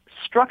thing.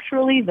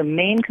 Structurally, the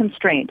main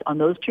constraint on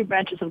those two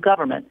branches of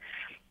government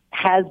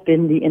has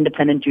been the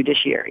independent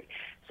judiciary.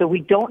 So we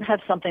don't have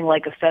something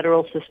like a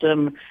federal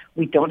system.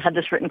 We don't have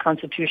this written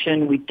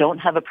constitution. We don't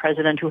have a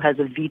president who has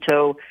a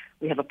veto.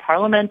 We have a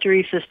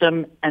parliamentary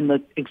system, and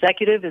the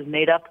executive is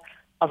made up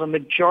of a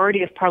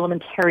majority of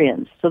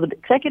parliamentarians. So the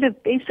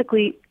executive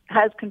basically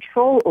has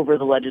control over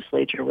the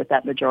legislature with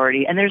that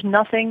majority, and there's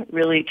nothing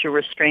really to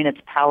restrain its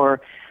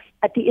power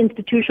at the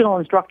institutional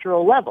and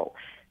structural level.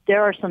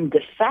 There are some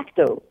de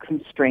facto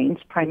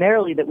constraints,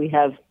 primarily that we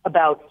have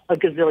about a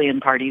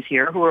gazillion parties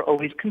here who are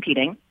always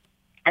competing,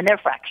 and they're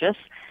fractious,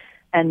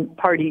 and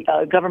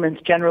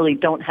governments generally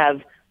don't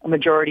have a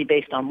majority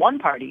based on one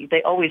party.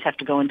 They always have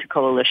to go into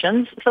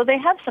coalitions, so they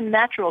have some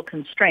natural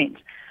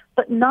constraints.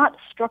 but not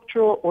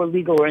structural or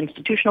legal or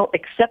institutional,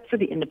 except for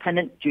the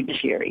independent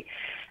judiciary.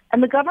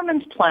 And the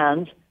government's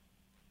plans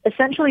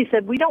essentially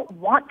said, we don't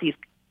want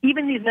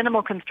even these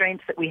minimal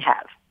constraints that we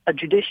have. A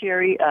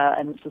judiciary,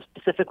 and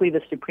specifically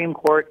the Supreme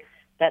Court,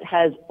 that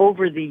has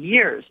over the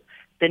years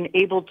been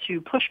able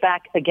to push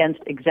back against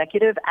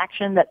executive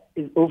action that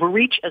is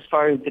overreach as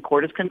far as the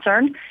court is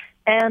concerned.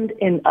 And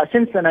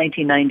since the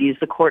 1990s,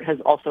 the court has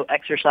also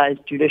exercised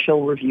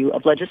judicial review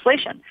of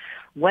legislation.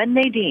 When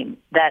they deem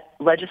that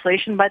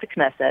legislation by the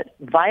Knesset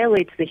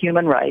violates the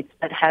human rights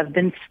that have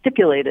been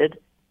stipulated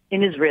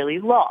in Israeli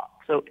law.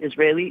 So the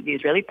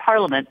Israeli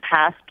parliament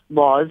passed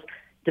laws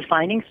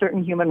defining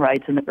certain human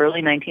rights in the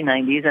early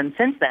 1990s, and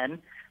since then,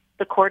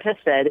 the court has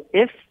said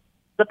if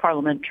the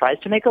parliament tries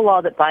to make a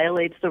law that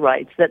violates the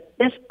rights that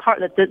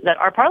that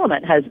our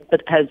parliament has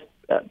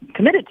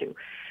committed to,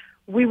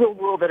 we will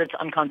rule that it's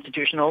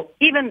unconstitutional,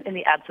 even in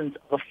the absence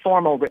of a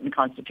formal written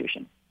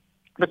constitution.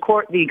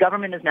 The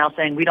government is now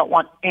saying we don't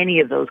want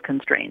any of those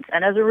constraints,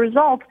 and as a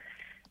result,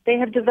 they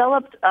have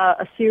developed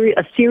a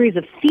series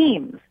of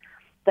themes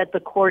that the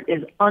court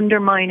is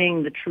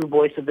undermining the true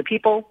voice of the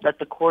people, that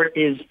the court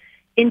is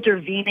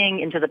intervening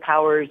into the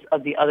powers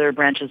of the other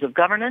branches of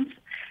governance.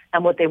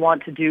 And what they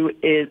want to do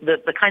is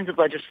the kinds of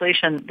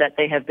legislation that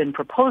they have been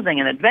proposing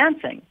and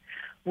advancing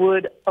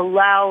would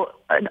allow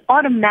an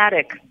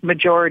automatic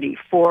majority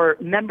for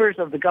members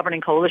of the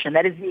governing coalition,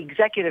 that is the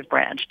executive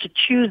branch, to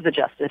choose the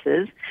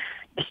justices,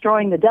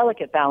 destroying the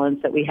delicate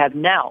balance that we have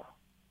now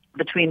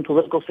between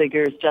political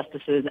figures,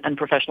 justices, and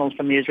professionals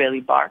from the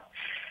Israeli bar.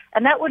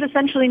 And that would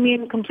essentially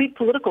mean complete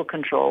political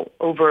control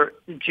over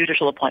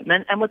judicial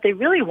appointment. And what they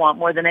really want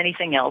more than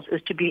anything else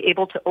is to be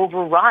able to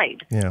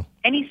override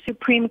any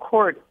Supreme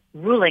Court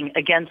ruling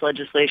against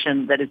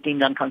legislation that is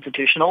deemed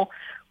unconstitutional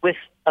with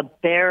a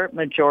bare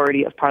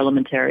majority of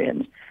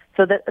parliamentarians.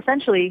 So that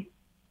essentially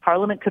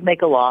Parliament could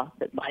make a law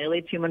that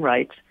violates human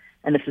rights,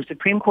 and if the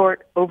Supreme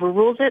Court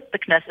overrules it, the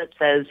Knesset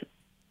says,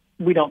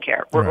 we don't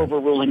care. We're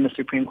overruling the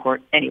Supreme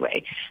Court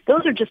anyway.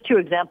 Those are just two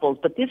examples,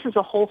 but this is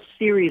a whole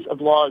series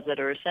of laws that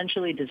are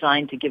essentially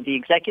designed to give the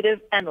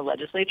executive and the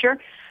legislature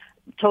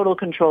total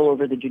control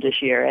over the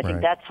judiciary. I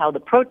think that's how the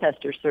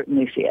protesters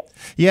certainly see it.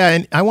 Yeah,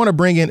 and I want to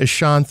bring in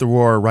Ishaan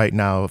Tharoor right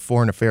now, a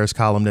foreign affairs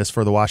columnist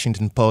for the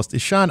Washington Post.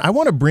 Ishaan, I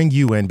want to bring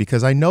you in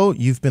because I know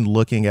you've been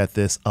looking at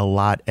this a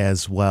lot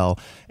as well.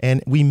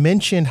 And we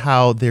mentioned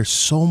how there's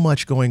so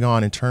much going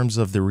on in terms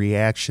of the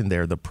reaction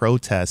there, the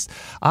protests.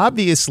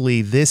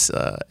 Obviously, this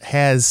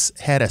has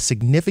had a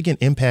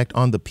significant impact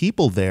on the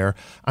people there.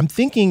 I'm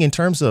thinking in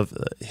terms of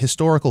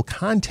historical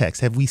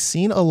context. Have we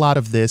seen a lot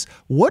of this?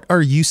 What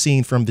are you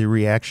seeing from the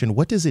reaction?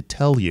 What does it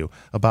tell you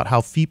about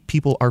how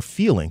people are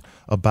feeling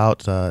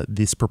about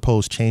these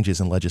proposed changes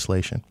in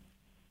legislation?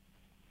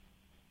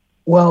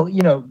 Well,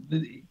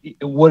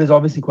 what is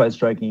obviously quite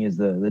striking is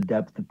the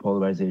depth of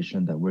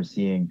polarization that we're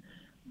seeing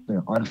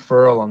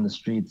unfurl on the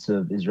streets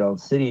of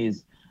Israel's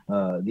cities,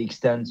 the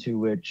extent to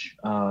which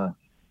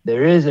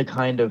there is a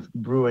kind of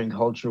brewing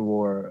culture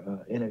war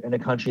in a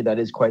country that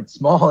is quite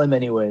small in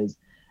many ways.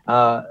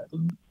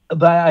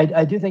 But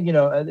I do think,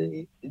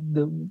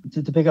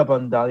 to pick up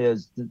on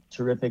Dahlia's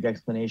terrific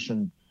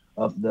explanation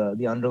of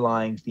the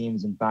underlying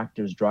themes and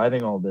factors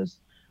driving all this,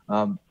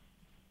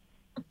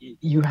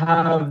 you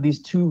have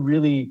these two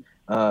really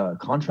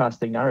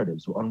contrasting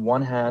narratives. On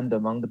one hand,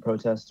 among the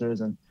protesters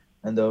and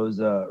those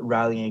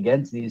rallying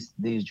against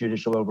these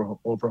judicial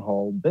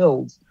overhaul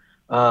bills,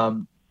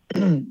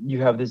 you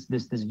have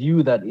this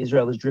view that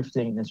Israel is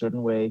drifting in a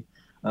certain way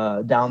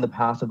down the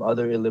path of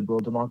other illiberal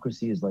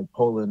democracies like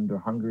Poland or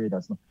Hungary.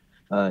 That's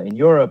in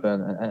Europe,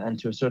 and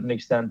to a certain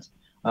extent,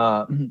 there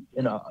are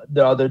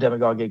other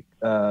demagogic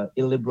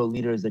illiberal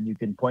leaders that you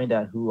can point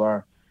at who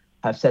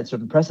have set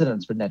certain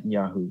precedents for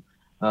Netanyahu.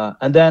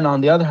 And then on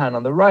the other hand,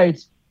 on the right,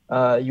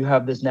 you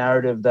have this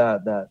narrative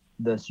that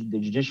the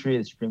judiciary,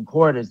 the Supreme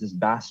Court, is this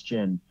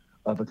bastion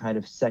of a kind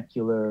of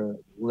secular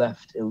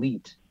left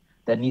elite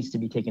that needs to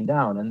be taken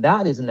down. And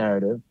that is a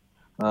narrative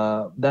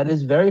that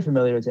is very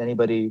familiar to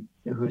anybody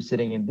who's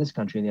sitting in this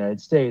country, in the United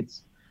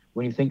States,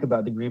 when you think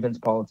about the grievance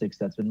politics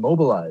that's been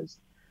mobilized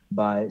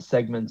by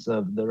segments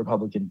of the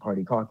Republican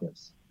Party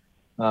caucus.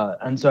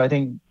 And so I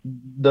think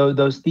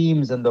those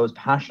themes and those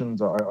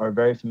passions are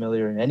very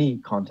familiar in any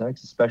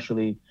context,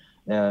 especially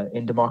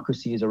in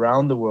democracies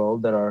around the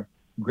world that are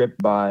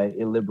gripped by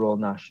illiberal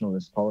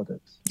nationalist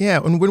politics. Yeah,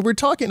 and when we're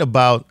talking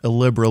about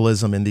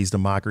illiberalism in these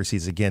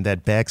democracies, again,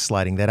 that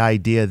backsliding, that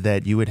idea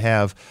that you would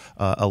have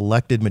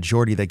elected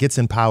majority that gets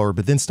in power,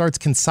 but then starts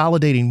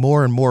consolidating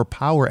more and more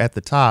power at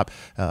the top,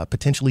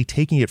 potentially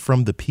taking it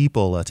from the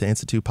people to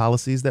institute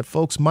policies that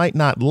folks might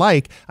not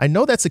like. I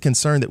know that's a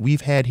concern that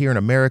we've had here in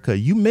America.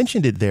 You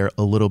mentioned it there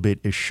a little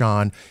bit,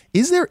 Ishaan.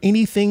 Is there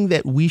anything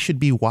that we should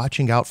be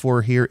watching out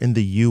for here in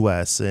the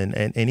U.S. and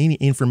any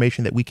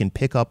information that we can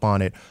pick up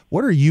on it?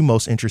 What are you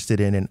most interested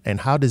in,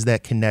 and how does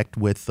that connect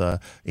with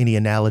any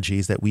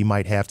analogies that we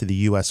might have to the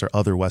U.S. or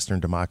other Western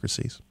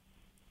democracies?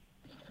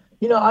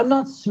 I'm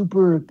not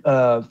super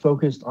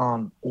focused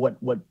on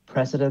what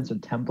precedents or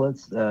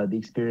templates the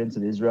experience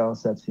of Israel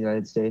sets the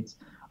United States.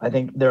 I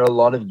think there are a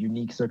lot of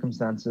unique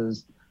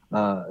circumstances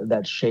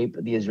that shape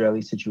the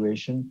Israeli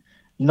situation.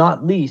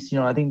 Not least,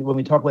 I think when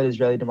we talk about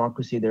Israeli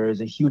democracy, there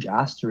is a huge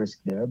asterisk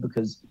there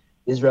because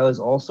Israel is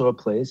also a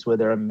place where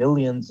there are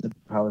millions of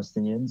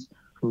Palestinians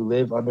who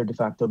live under de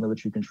facto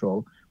military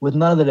control with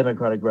none of the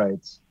democratic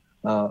rights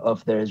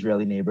of their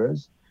Israeli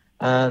neighbors,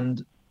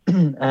 and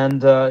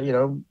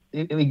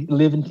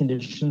live in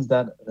conditions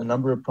that a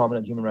number of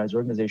prominent human rights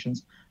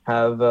organizations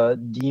have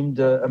deemed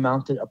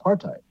amounted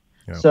apartheid.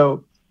 Yeah.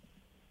 So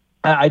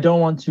I don't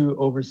want to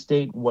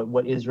overstate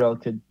what Israel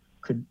could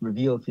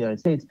reveal to the United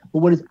States, but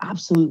what is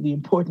absolutely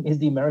important is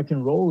the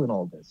American role in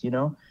all this.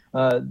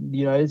 The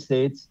United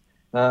States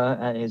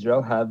and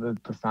Israel have a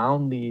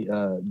profoundly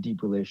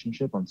deep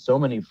relationship on so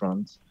many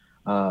fronts.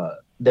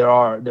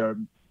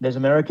 There's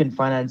American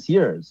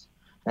financiers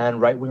and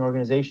right-wing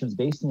organizations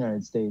based in the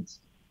United States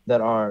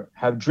that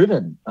have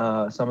driven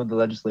some of the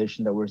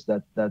legislation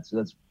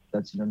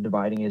that's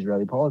dividing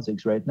Israeli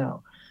politics right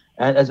now.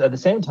 And at the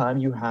same time,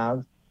 you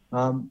have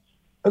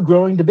a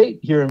growing debate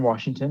here in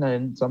Washington and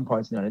in some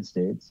parts of the United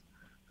States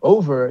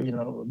over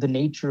the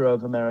nature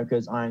of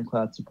America's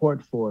ironclad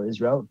support for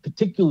Israel,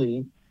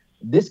 particularly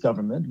this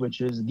government, which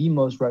is the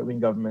most right-wing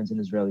government in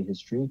Israeli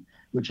history,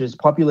 which is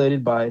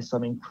populated by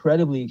some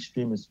incredibly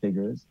extremist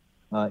figures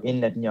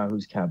in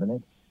Netanyahu's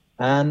cabinet.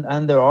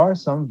 And there are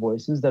some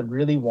voices that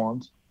really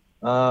want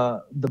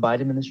the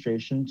Biden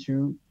administration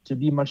to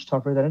be much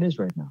tougher than it is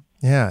right now.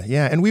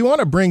 Yeah. And we want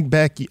to bring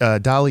back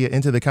Dahlia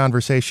into the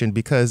conversation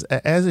because,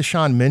 as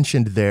Ishaan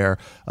mentioned there,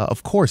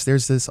 of course,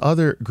 there's this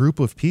other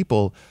group of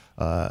people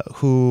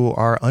who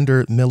are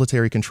under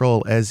military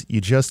control, as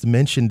you just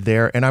mentioned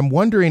there. And I'm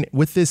wondering,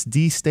 with this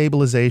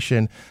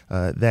destabilization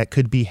that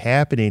could be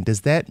happening,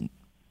 does that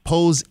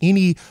pose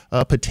any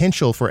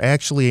potential for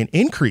actually an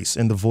increase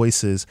in the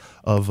voices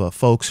of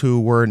folks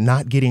who were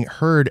not getting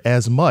heard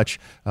as much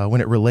when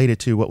it related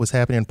to what was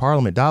happening in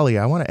Parliament? Dahlia,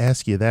 I want to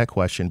ask you that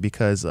question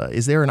because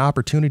is there an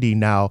opportunity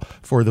now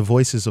for the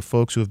voices of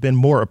folks who have been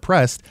more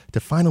oppressed to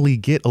finally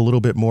get a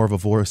little bit more of a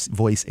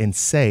voice and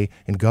say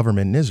in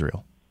government in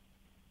Israel?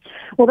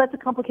 Well, that's a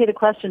complicated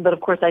question, but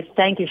of course I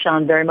thank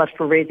Ishaan very much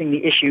for raising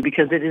the issue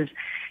because it is,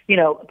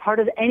 part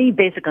of any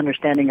basic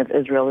understanding of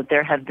Israel that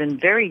there have been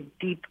very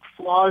deep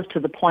flaws to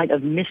the point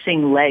of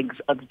missing legs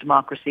of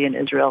democracy in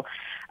Israel,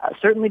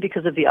 certainly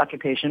because of the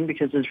occupation,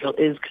 because Israel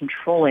is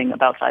controlling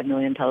about 5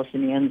 million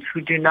Palestinians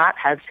who do not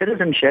have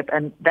citizenship,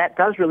 and that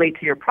does relate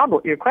to your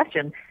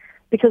question,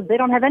 because they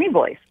don't have any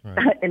voice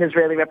in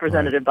Israeli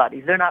representative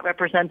bodies. They're not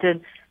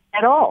represented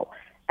at all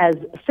as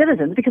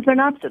citizens because they're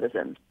not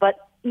citizens.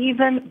 But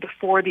even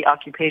before the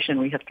occupation,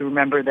 we have to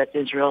remember that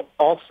Israel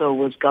also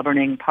was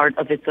governing part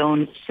of its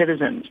own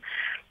citizens.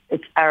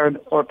 Its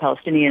Arab or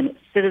Palestinian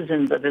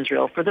citizens of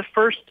Israel, for the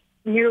first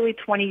nearly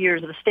 20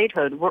 years of the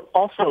statehood, were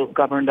also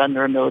governed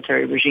under a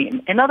military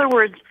regime. In other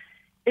words,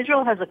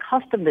 Israel has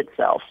accustomed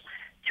itself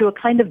to a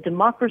kind of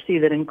democracy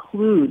that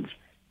includes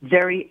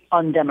very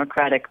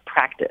undemocratic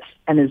practice.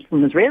 And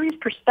from Israelis'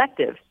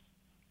 perspective,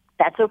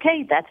 that's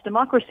okay. That's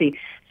democracy.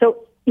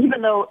 So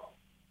even though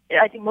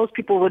I think most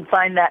people would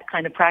find that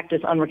kind of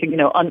practice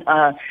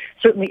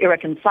certainly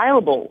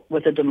irreconcilable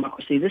with a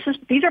democracy,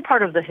 these are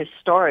part of the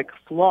historic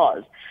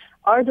flaws.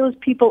 Are those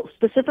people,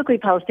 specifically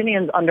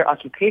Palestinians under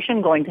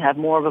occupation, going to have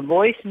more of a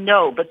voice?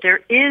 No, but there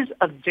is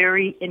a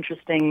very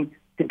interesting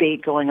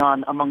debate going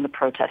on among the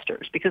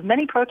protesters, because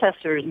many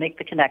protesters make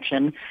the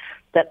connection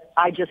that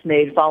I just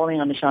made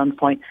following on Ishaan's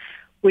point,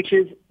 which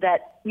is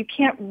that you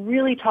can't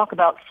really talk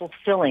about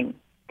fulfilling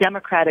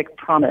democratic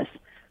promise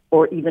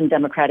or even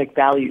democratic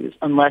values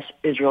unless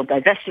Israel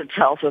divests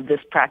itself of this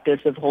practice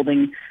of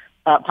holding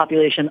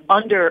population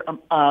under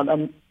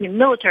a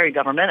military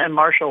government and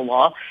martial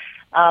law,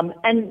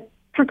 and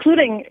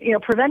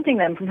preventing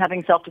them from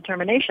having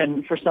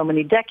self-determination for so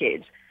many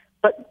decades.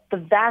 But the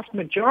vast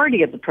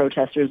majority of the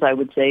protesters, I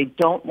would say,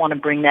 don't want to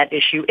bring that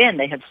issue in.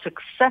 They have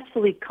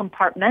successfully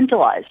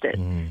compartmentalized it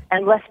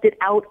and left it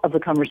out of the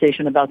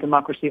conversation about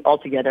democracy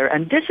altogether.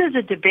 And this is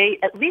a debate,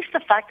 at least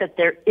the fact that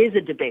there is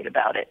a debate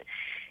about it,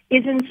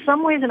 is in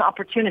some ways an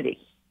opportunity.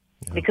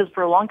 Because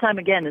for a long time,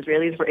 again,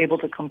 Israelis were able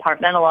to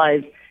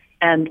compartmentalize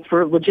and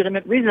for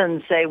legitimate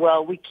reasons say,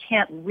 well, we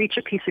can't reach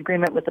a peace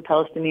agreement with the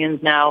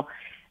Palestinians now.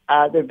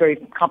 They're very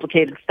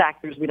complicated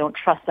factors. We don't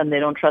trust them. They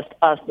don't trust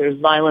us. There's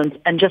violence,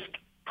 and just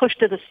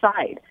pushed it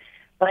aside.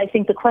 But I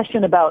think the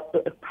question about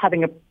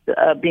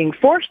being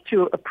forced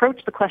to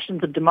approach the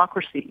questions of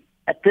democracy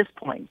at this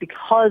point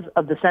because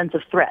of the sense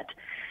of threat,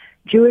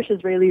 Jewish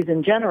Israelis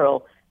in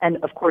general, and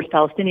of course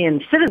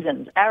Palestinian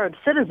citizens, Arab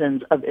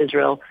citizens of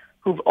Israel,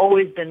 who've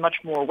always been much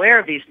more aware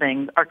of these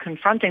things, are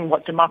confronting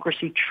what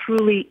democracy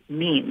truly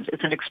means.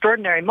 It's an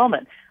extraordinary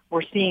moment.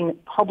 We're seeing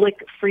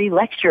public free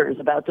lectures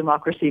about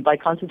democracy by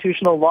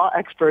constitutional law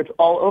experts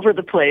all over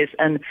the place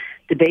and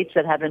debates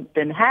that haven't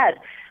been had.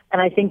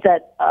 And I think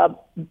that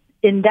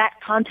in that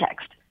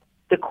context,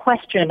 the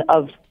question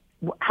of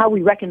how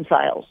we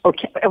reconcile, or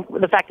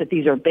the fact that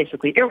these are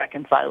basically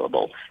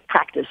irreconcilable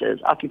practices,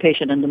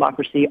 occupation and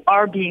democracy,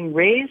 are being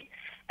raised.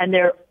 And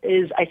there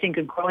is, I think,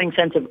 a growing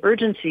sense of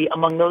urgency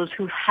among those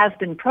who have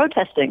been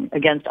protesting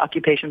against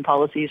occupation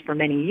policies for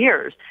many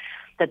years,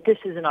 that this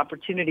is an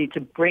opportunity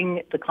to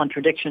bring the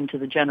contradiction to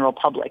the general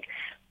public.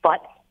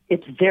 But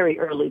it's very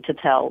early to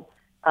tell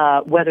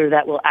whether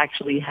that will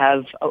actually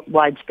have a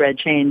widespread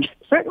change,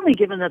 certainly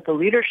given that the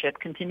leadership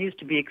continues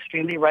to be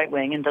extremely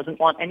right-wing and doesn't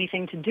want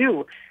anything to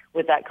do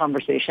with that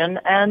conversation.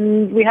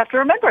 And we have to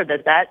remember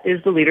that that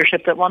is the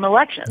leadership that won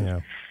elections.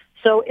 Yeah.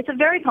 So it's a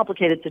very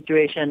complicated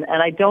situation,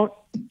 and I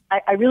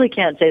really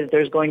can't say that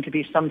there's going to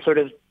be some sort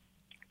of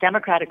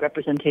democratic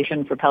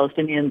representation for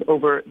Palestinians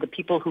over the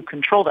people who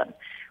control them,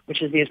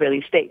 which is the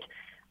Israeli state,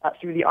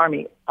 through the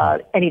army,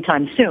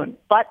 anytime soon.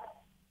 But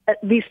at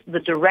least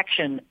the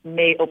direction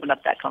may open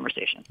up that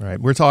conversation.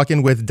 Right. We're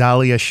talking with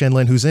Dahlia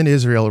Scheindlin, who's in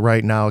Israel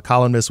right now, a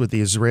columnist with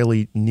the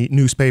Israeli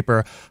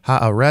newspaper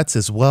Haaretz,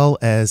 as well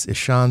as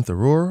Ishaan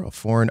Tharoor, a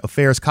foreign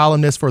affairs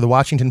columnist for the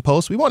Washington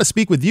Post. We want to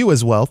speak with you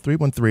as well,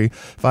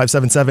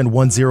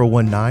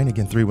 313-577-1019.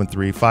 Again,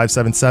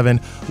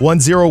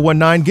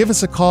 313-577-1019. Give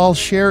us a call.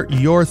 Share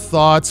your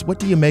thoughts. What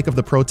do you make of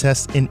the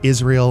protests in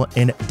Israel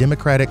and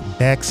democratic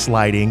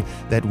backsliding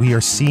that we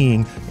are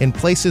seeing in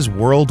places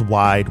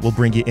worldwide? We'll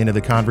bring you into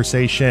the conversation.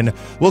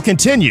 We'll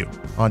continue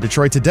on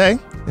Detroit Today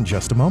in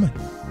just a moment.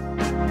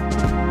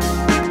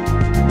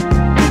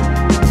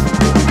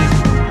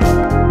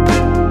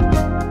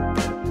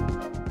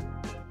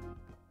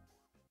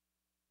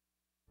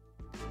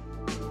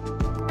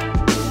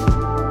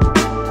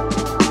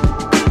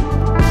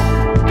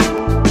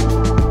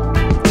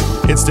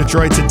 It's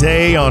Detroit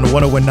Today on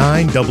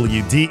 1019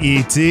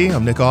 WDET.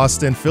 I'm Nick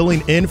Austin,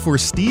 filling in for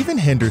Stephen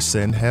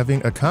Henderson,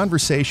 having a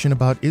conversation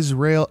about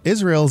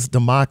Israel's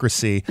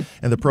democracy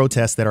and the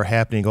protests that are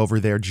happening over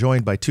there,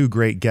 joined by two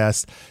great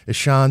guests,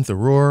 Ishaan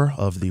Tharoor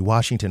of the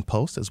Washington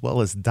Post, as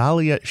well as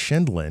Dahlia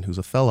Scheindlin, who's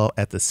a fellow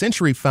at the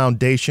Century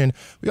Foundation.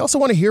 We also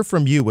want to hear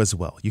from you as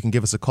well. You can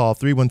give us a call,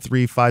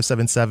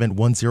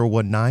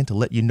 313-577-1019, to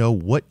let you know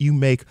what you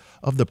make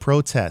of the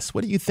protests.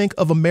 What do you think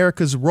of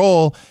America's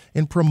role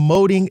in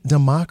promoting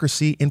democracy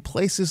in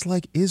places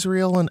like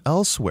Israel and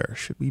elsewhere?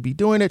 Should we be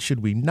doing it?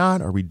 Should we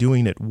not? Are we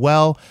doing it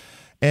well?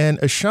 And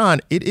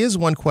Ishaan, it is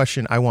one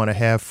question I want to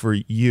have for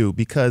you,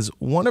 because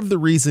one of the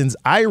reasons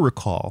I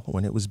recall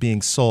when it was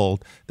being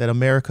sold that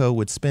America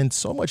would spend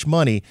so much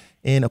money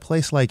in a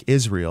place like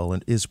Israel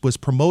and was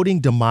promoting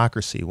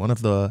democracy, one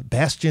of the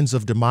bastions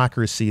of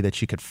democracy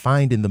that you could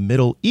find in the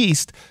Middle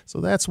East.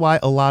 So that's why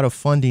a lot of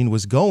funding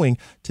was going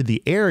to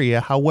the area.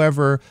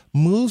 However,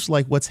 moves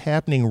like what's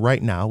happening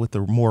right now with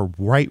the more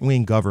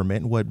right-wing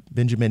government, what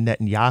Benjamin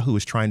Netanyahu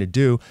is trying to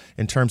do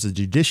in terms of the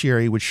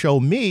judiciary, would show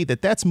me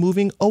that that's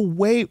moving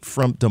away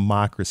from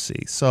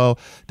democracy. So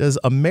does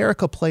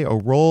America play a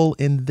role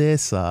in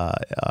this?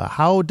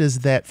 How does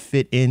that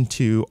fit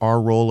into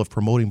our role of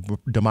promoting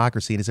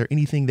democracy? And is there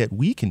anything that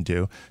we can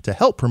do to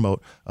help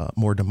promote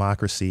more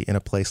democracy in a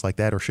place like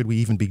that, or should we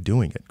even be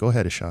doing it? Go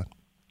ahead, Ishaan.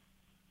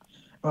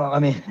 Well, I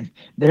mean,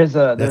 there's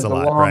a lot,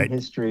 long right?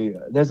 history.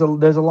 There's a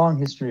long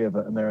history of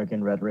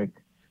American rhetoric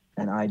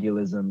and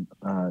idealism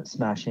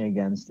smashing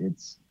against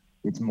its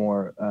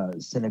more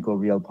cynical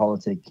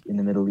realpolitik in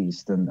the Middle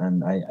East,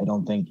 and I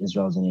don't think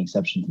Israel is any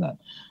exception to that.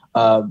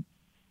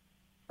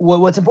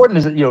 What's important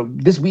is that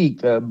this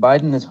week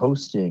Biden is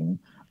hosting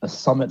a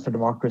summit for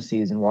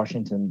democracies in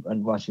Washington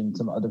and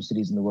some other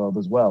cities in the world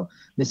as well.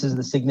 This is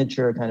the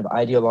signature kind of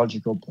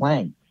ideological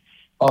plank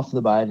of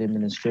the Biden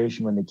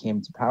administration when they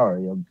came to power.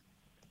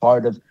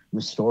 Part of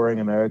restoring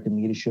American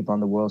leadership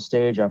on the world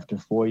stage after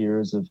 4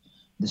 years of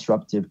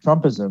disruptive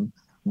Trumpism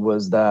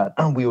was that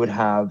we would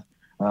have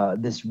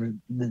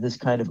this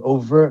kind of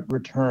overt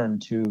return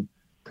to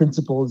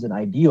principles and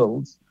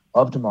ideals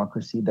of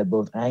democracy that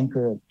both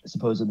anchor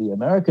supposedly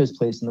America's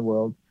place in the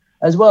world,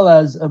 as well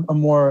as a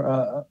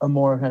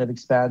more kind of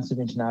expansive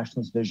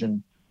internationalist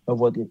vision of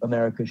what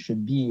America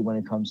should be when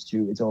it comes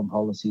to its own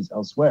policies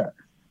elsewhere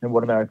and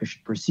what America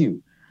should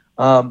pursue.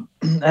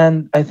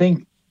 And I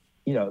think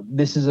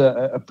this is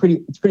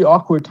it's pretty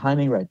awkward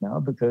timing right now,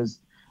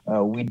 because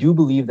we do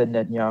believe that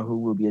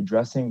Netanyahu will be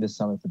addressing the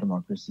Summit for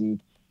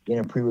Democracy in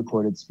a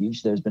pre-recorded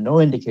speech. There's been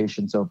no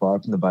indication so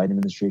far from the Biden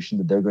administration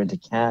that they're going to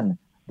can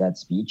that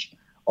speech.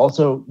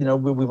 Also,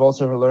 we've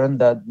also learned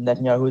that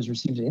Netanyahu has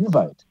received an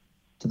invite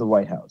to the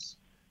White House.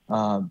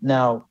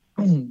 Now,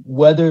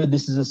 whether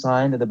this is a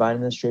sign that the Biden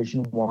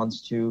administration wants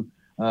to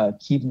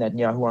keep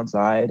Netanyahu on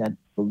side and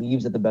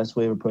believes that the best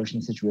way of approaching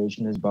the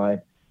situation is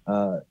by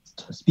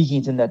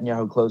speaking to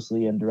Netanyahu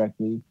closely and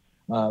directly,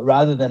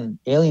 rather than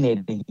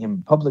alienating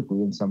him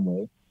publicly in some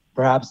way,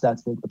 perhaps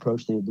that's the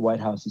approach the White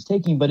House is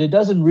taking. But it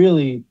doesn't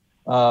really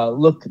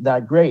look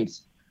that great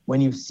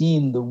when you've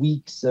seen the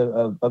weeks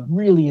of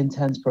really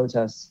intense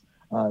protests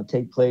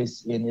take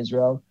place in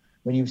Israel,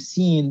 when you've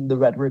seen the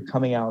rhetoric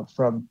coming out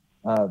from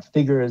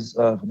figures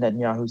of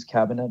Netanyahu's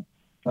cabinet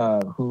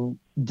who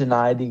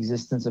deny the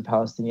existence of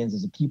Palestinians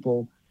as a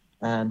people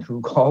and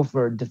who call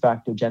for de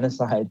facto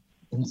genocide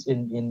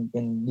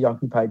in the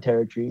occupied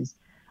territories.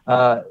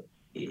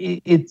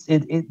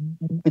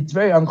 It's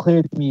very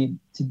unclear to me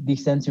to the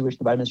extent to which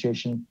the Biden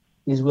administration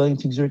is willing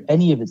to exert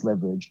any of its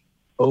leverage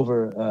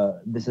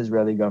over this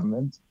Israeli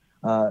government.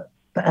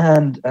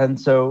 And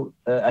so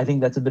I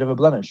think that's a bit of a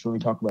blemish when we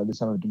talk about the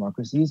Summit of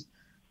Democracies.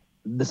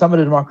 The Summit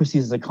of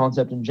Democracies as a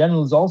concept in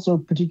general is also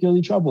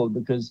particularly troubled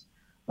because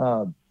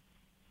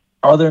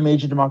other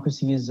major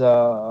democracies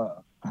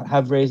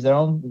have raised their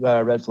own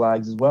red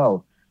flags as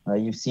well.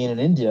 You've seen in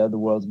India, the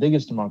world's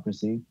biggest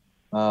democracy,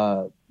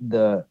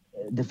 the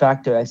de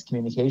facto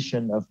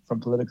excommunication from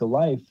political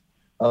life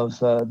of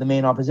the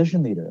main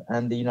opposition leader,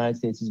 and the United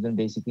States has been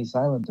basically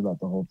silent about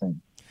the whole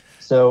thing.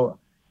 So,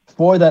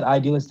 for that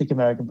idealistic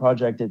American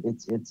project,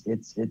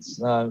 it's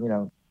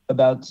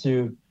about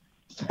to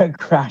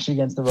crash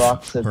against the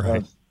rocks of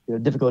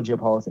difficult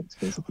geopolitics,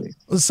 basically.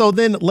 So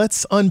then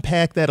let's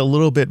unpack that a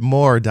little bit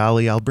more,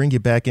 Dahlia. I'll bring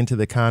you back into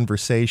the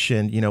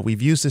conversation. You know,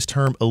 we've used this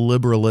term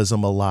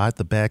illiberalism a lot,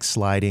 the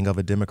backsliding of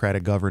a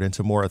democratic government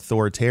into more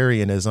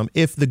authoritarianism.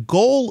 If the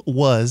goal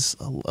was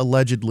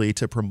allegedly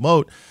to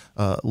promote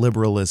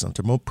liberalism,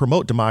 to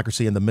promote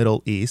democracy in the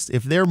Middle East,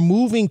 if they're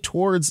moving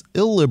towards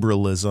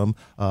illiberalism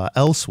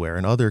elsewhere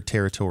in other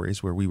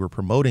territories where we were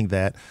promoting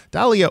that,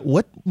 Dahlia,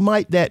 what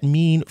might that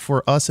mean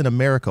for us in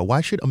America? Why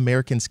should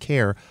Americans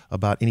care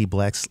about any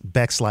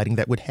backsliding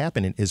that would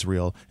happen in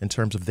Israel in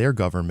terms of their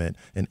government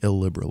and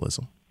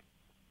illiberalism?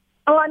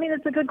 Oh, I mean,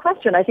 it's a good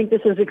question. I think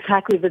this is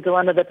exactly the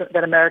dilemma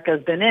that America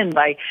has been in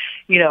by,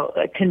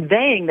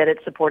 conveying that it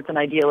supports an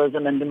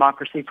idealism and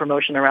democracy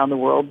promotion around the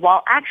world,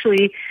 while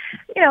actually,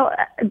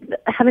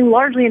 having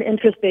largely an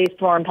interest-based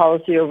foreign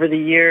policy over the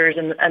years,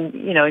 and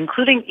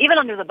including even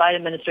under the Biden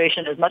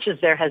administration, as much as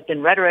there has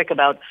been rhetoric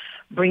about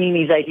bringing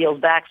these ideals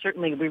back,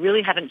 certainly we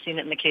really haven't seen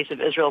it in the case of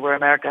Israel, where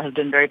America has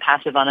been very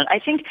passive on it. I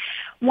think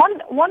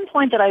one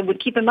point that I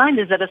would keep in mind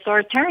is that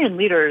authoritarian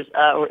leaders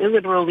or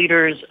illiberal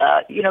leaders,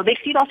 they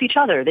feed off each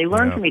other. They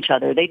learn from each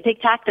other. They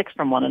take tactics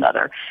from one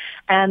another.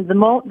 And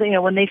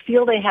when they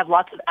feel they have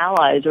lots of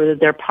allies or that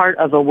they're part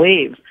of a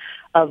wave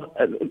of,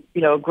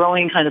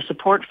 growing kind of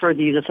support for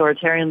these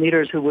authoritarian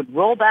leaders who would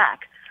roll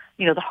back,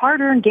 the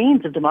hard-earned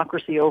gains of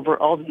democracy over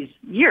all these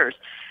years,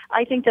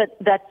 I think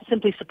that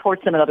simply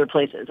supports them in other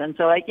places. And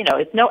so,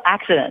 it's no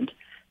accident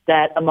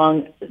that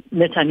among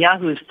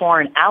Netanyahu's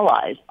foreign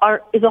allies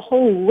is a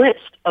whole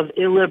list of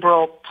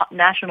illiberal,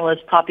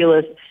 nationalist,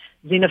 populist,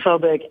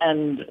 xenophobic,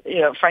 and,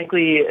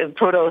 frankly,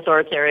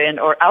 proto-authoritarian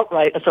or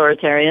outright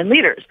authoritarian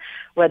leaders.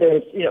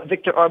 Whether it's,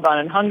 Viktor Orban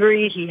in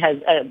Hungary,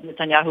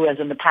 Netanyahu has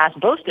in the past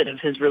boasted of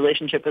his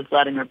relationship with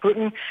Vladimir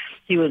Putin.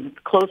 He was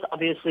close,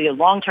 obviously, a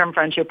long-term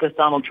friendship with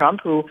Donald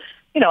Trump, who,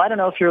 I don't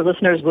know if your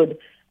listeners would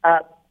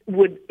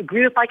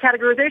agree with my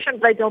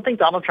categorization, but I don't think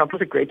Donald Trump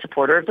was a great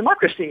supporter of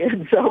democracy.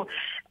 And so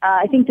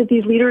I think that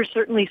these leaders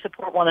certainly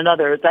support one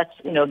another. That's,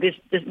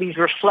 these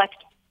reflect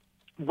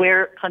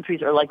where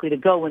countries are likely to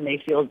go when they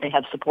feel they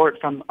have support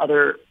from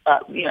other,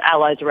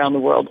 allies around the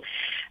world.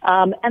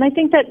 And I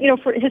think that,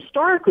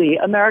 historically,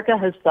 America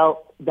has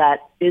felt that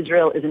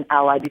Israel is an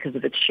ally because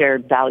of its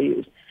shared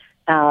values.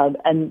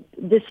 And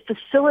this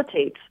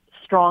facilitates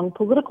strong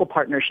political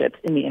partnerships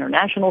in the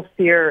international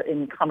sphere,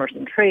 in commerce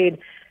and trade,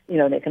 in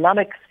the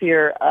economic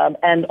sphere,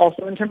 and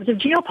also in terms of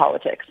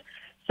geopolitics.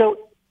 So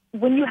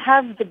when you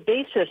have the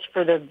basis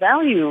for the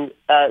value,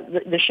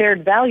 the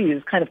shared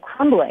values kind of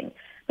crumbling,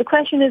 the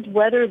question is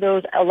whether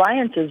those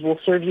alliances will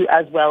serve you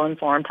as well in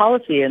foreign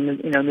policy and,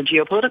 in the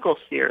geopolitical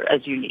sphere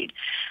as you need.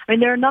 I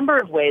mean, there are a number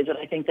of ways that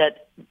I think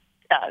that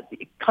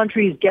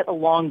countries get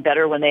along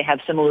better when they have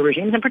similar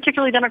regimes, and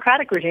particularly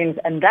democratic regimes,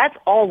 and that's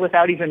all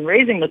without even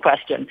raising the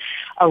question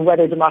of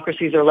whether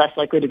democracies are less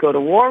likely to go to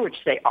war,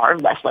 which they are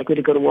less likely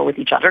to go to war with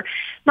each other.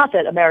 Not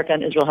that America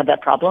and Israel have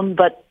that problem,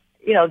 but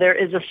there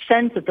is a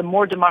sense that the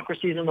more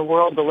democracies in the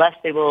world, the less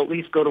they will at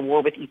least go to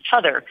war with each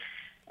other.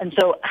 And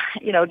so,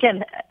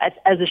 again,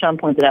 as Ishaan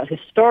pointed out,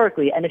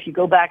 historically, and if you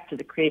go back to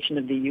the creation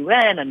of the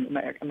UN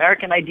and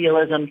American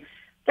idealism,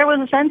 there was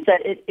a sense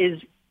that it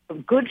is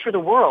good for the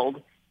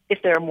world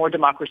if there are more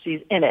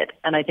democracies in it.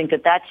 And I think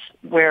that that's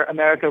where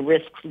America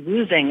risks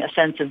losing a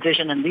sense of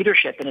vision and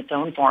leadership in its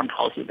own foreign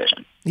policy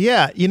vision.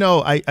 Yeah,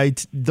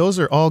 those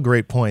are all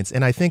great points.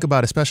 And I think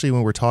about, especially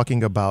when we're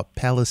talking about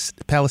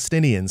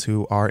Palestinians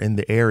who are in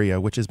the area,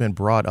 which has been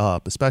brought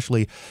up,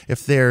 especially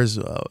if there's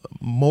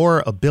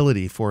more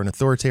ability for an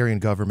authoritarian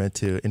government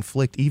to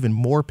inflict even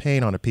more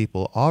pain on a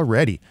people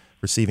already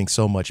receiving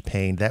so much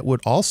pain, that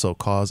would also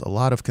cause a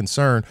lot of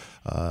concern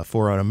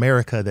for an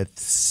America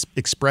that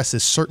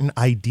expresses certain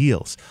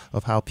ideals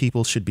of how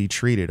people should be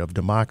treated, of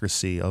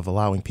democracy, of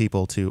allowing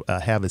people to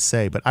have a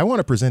say. But I want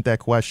to present that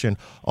question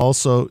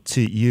also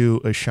to you,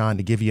 Ishaan,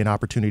 to give you an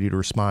opportunity to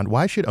respond.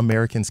 Why should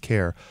Americans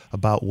care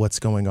about what's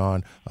going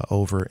on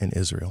over in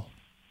Israel?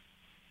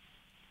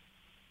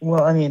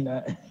 Well, I mean,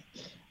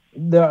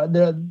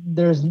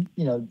 there's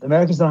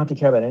Americans don't have to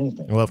care about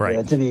anything. Well,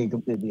 right. To be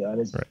completely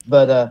honest, right.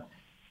 But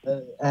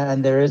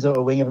and there is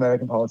a wing of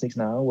American politics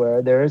now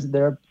where there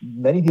are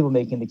many people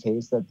making the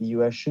case that the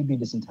U.S. should be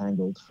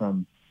disentangled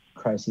from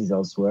crises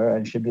elsewhere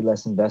and should be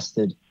less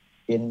invested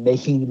in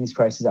making these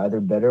crises either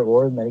better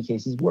or, in many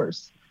cases,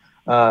 worse.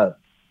 But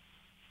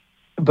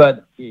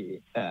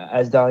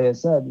as Dahlia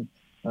said,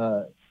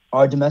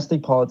 our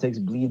domestic politics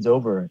bleeds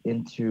over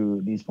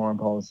into these foreign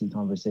policy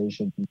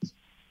conversations.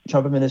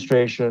 Trump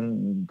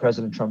administration,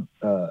 President Trump,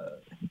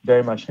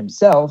 very much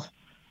himself,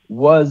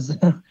 was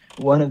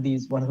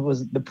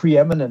was the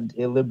preeminent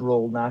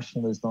illiberal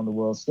nationalist on the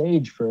world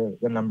stage for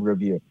a number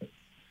of years,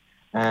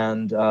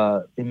 and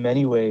in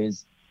many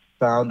ways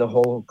found a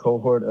whole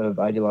cohort of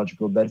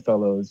ideological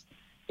bedfellows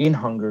in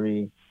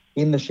Hungary,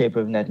 in the shape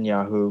of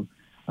Netanyahu,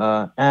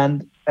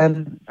 and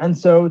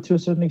so to a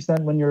certain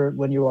extent, when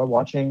you are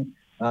watching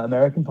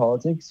American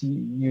politics,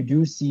 you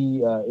do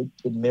see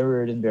it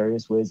mirrored in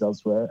various ways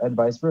elsewhere, and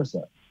vice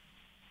versa.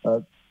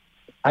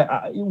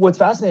 What's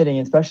fascinating,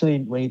 especially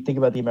when you think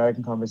about the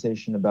American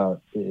conversation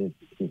about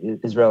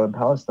Israel and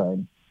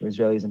Palestine, or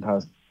Israelis and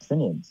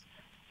Palestinians,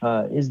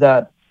 is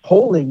that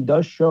polling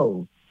does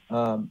show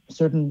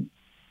certain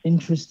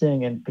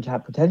interesting and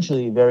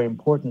potentially very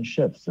important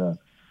shifts.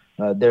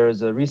 There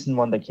is a recent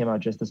one that came out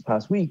just this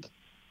past week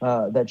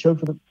that showed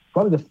for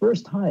probably the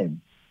first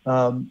time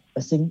more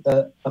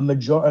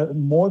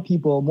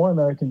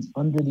Americans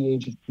under the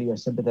age of 3 are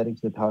sympathetic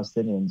to the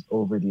Palestinians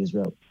over the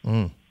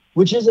Israelis,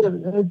 which is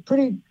a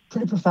pretty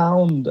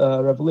profound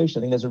revelation.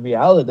 I think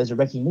there's a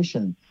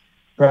recognition,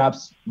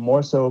 perhaps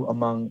more so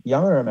among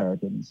younger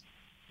Americans,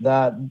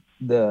 that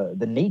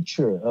the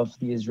nature of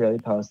the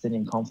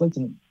Israeli-Palestinian conflict,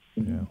 and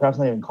perhaps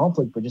not even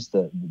conflict, but just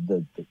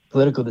the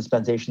political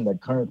dispensation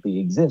that currently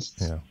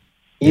exists,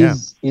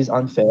 is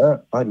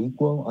unfair,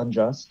 unequal,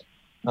 unjust,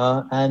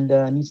 and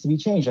needs to be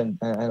changed.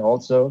 And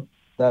also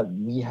that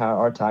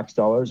our tax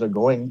dollars are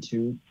going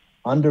to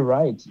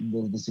underwrite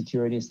the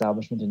security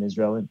establishment in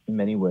Israel in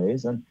many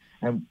ways. And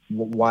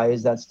why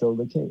is that still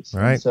the case?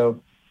 Right. And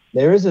so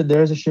there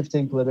are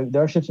shifting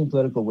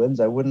political winds.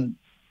 I wouldn't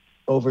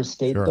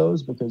overstate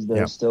those, because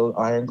there's still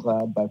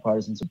ironclad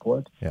bipartisan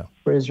support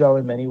for Israel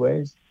in many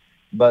ways.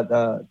 But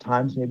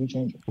times may be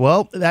changing.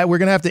 Well, we're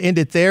going to have to end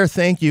it there.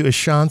 Thank you,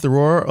 Ishaan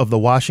Tharoor of the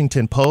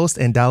Washington Post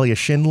and Dahlia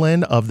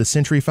Scheindlin of the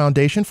Century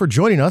Foundation for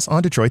joining us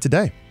on Detroit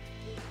Today.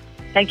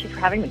 Thank you for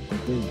having me.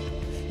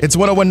 It's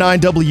 101.9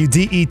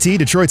 WDET,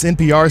 Detroit's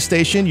NPR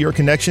station, your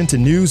connection to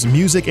news,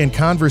 music, and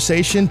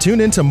conversation.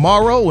 Tune in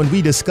tomorrow when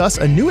we discuss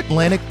a New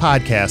Atlantic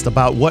podcast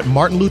about what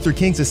Martin Luther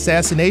King's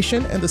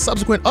assassination and the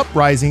subsequent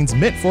uprisings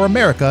meant for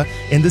America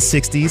in the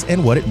 60s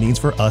and what it means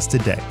for us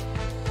today.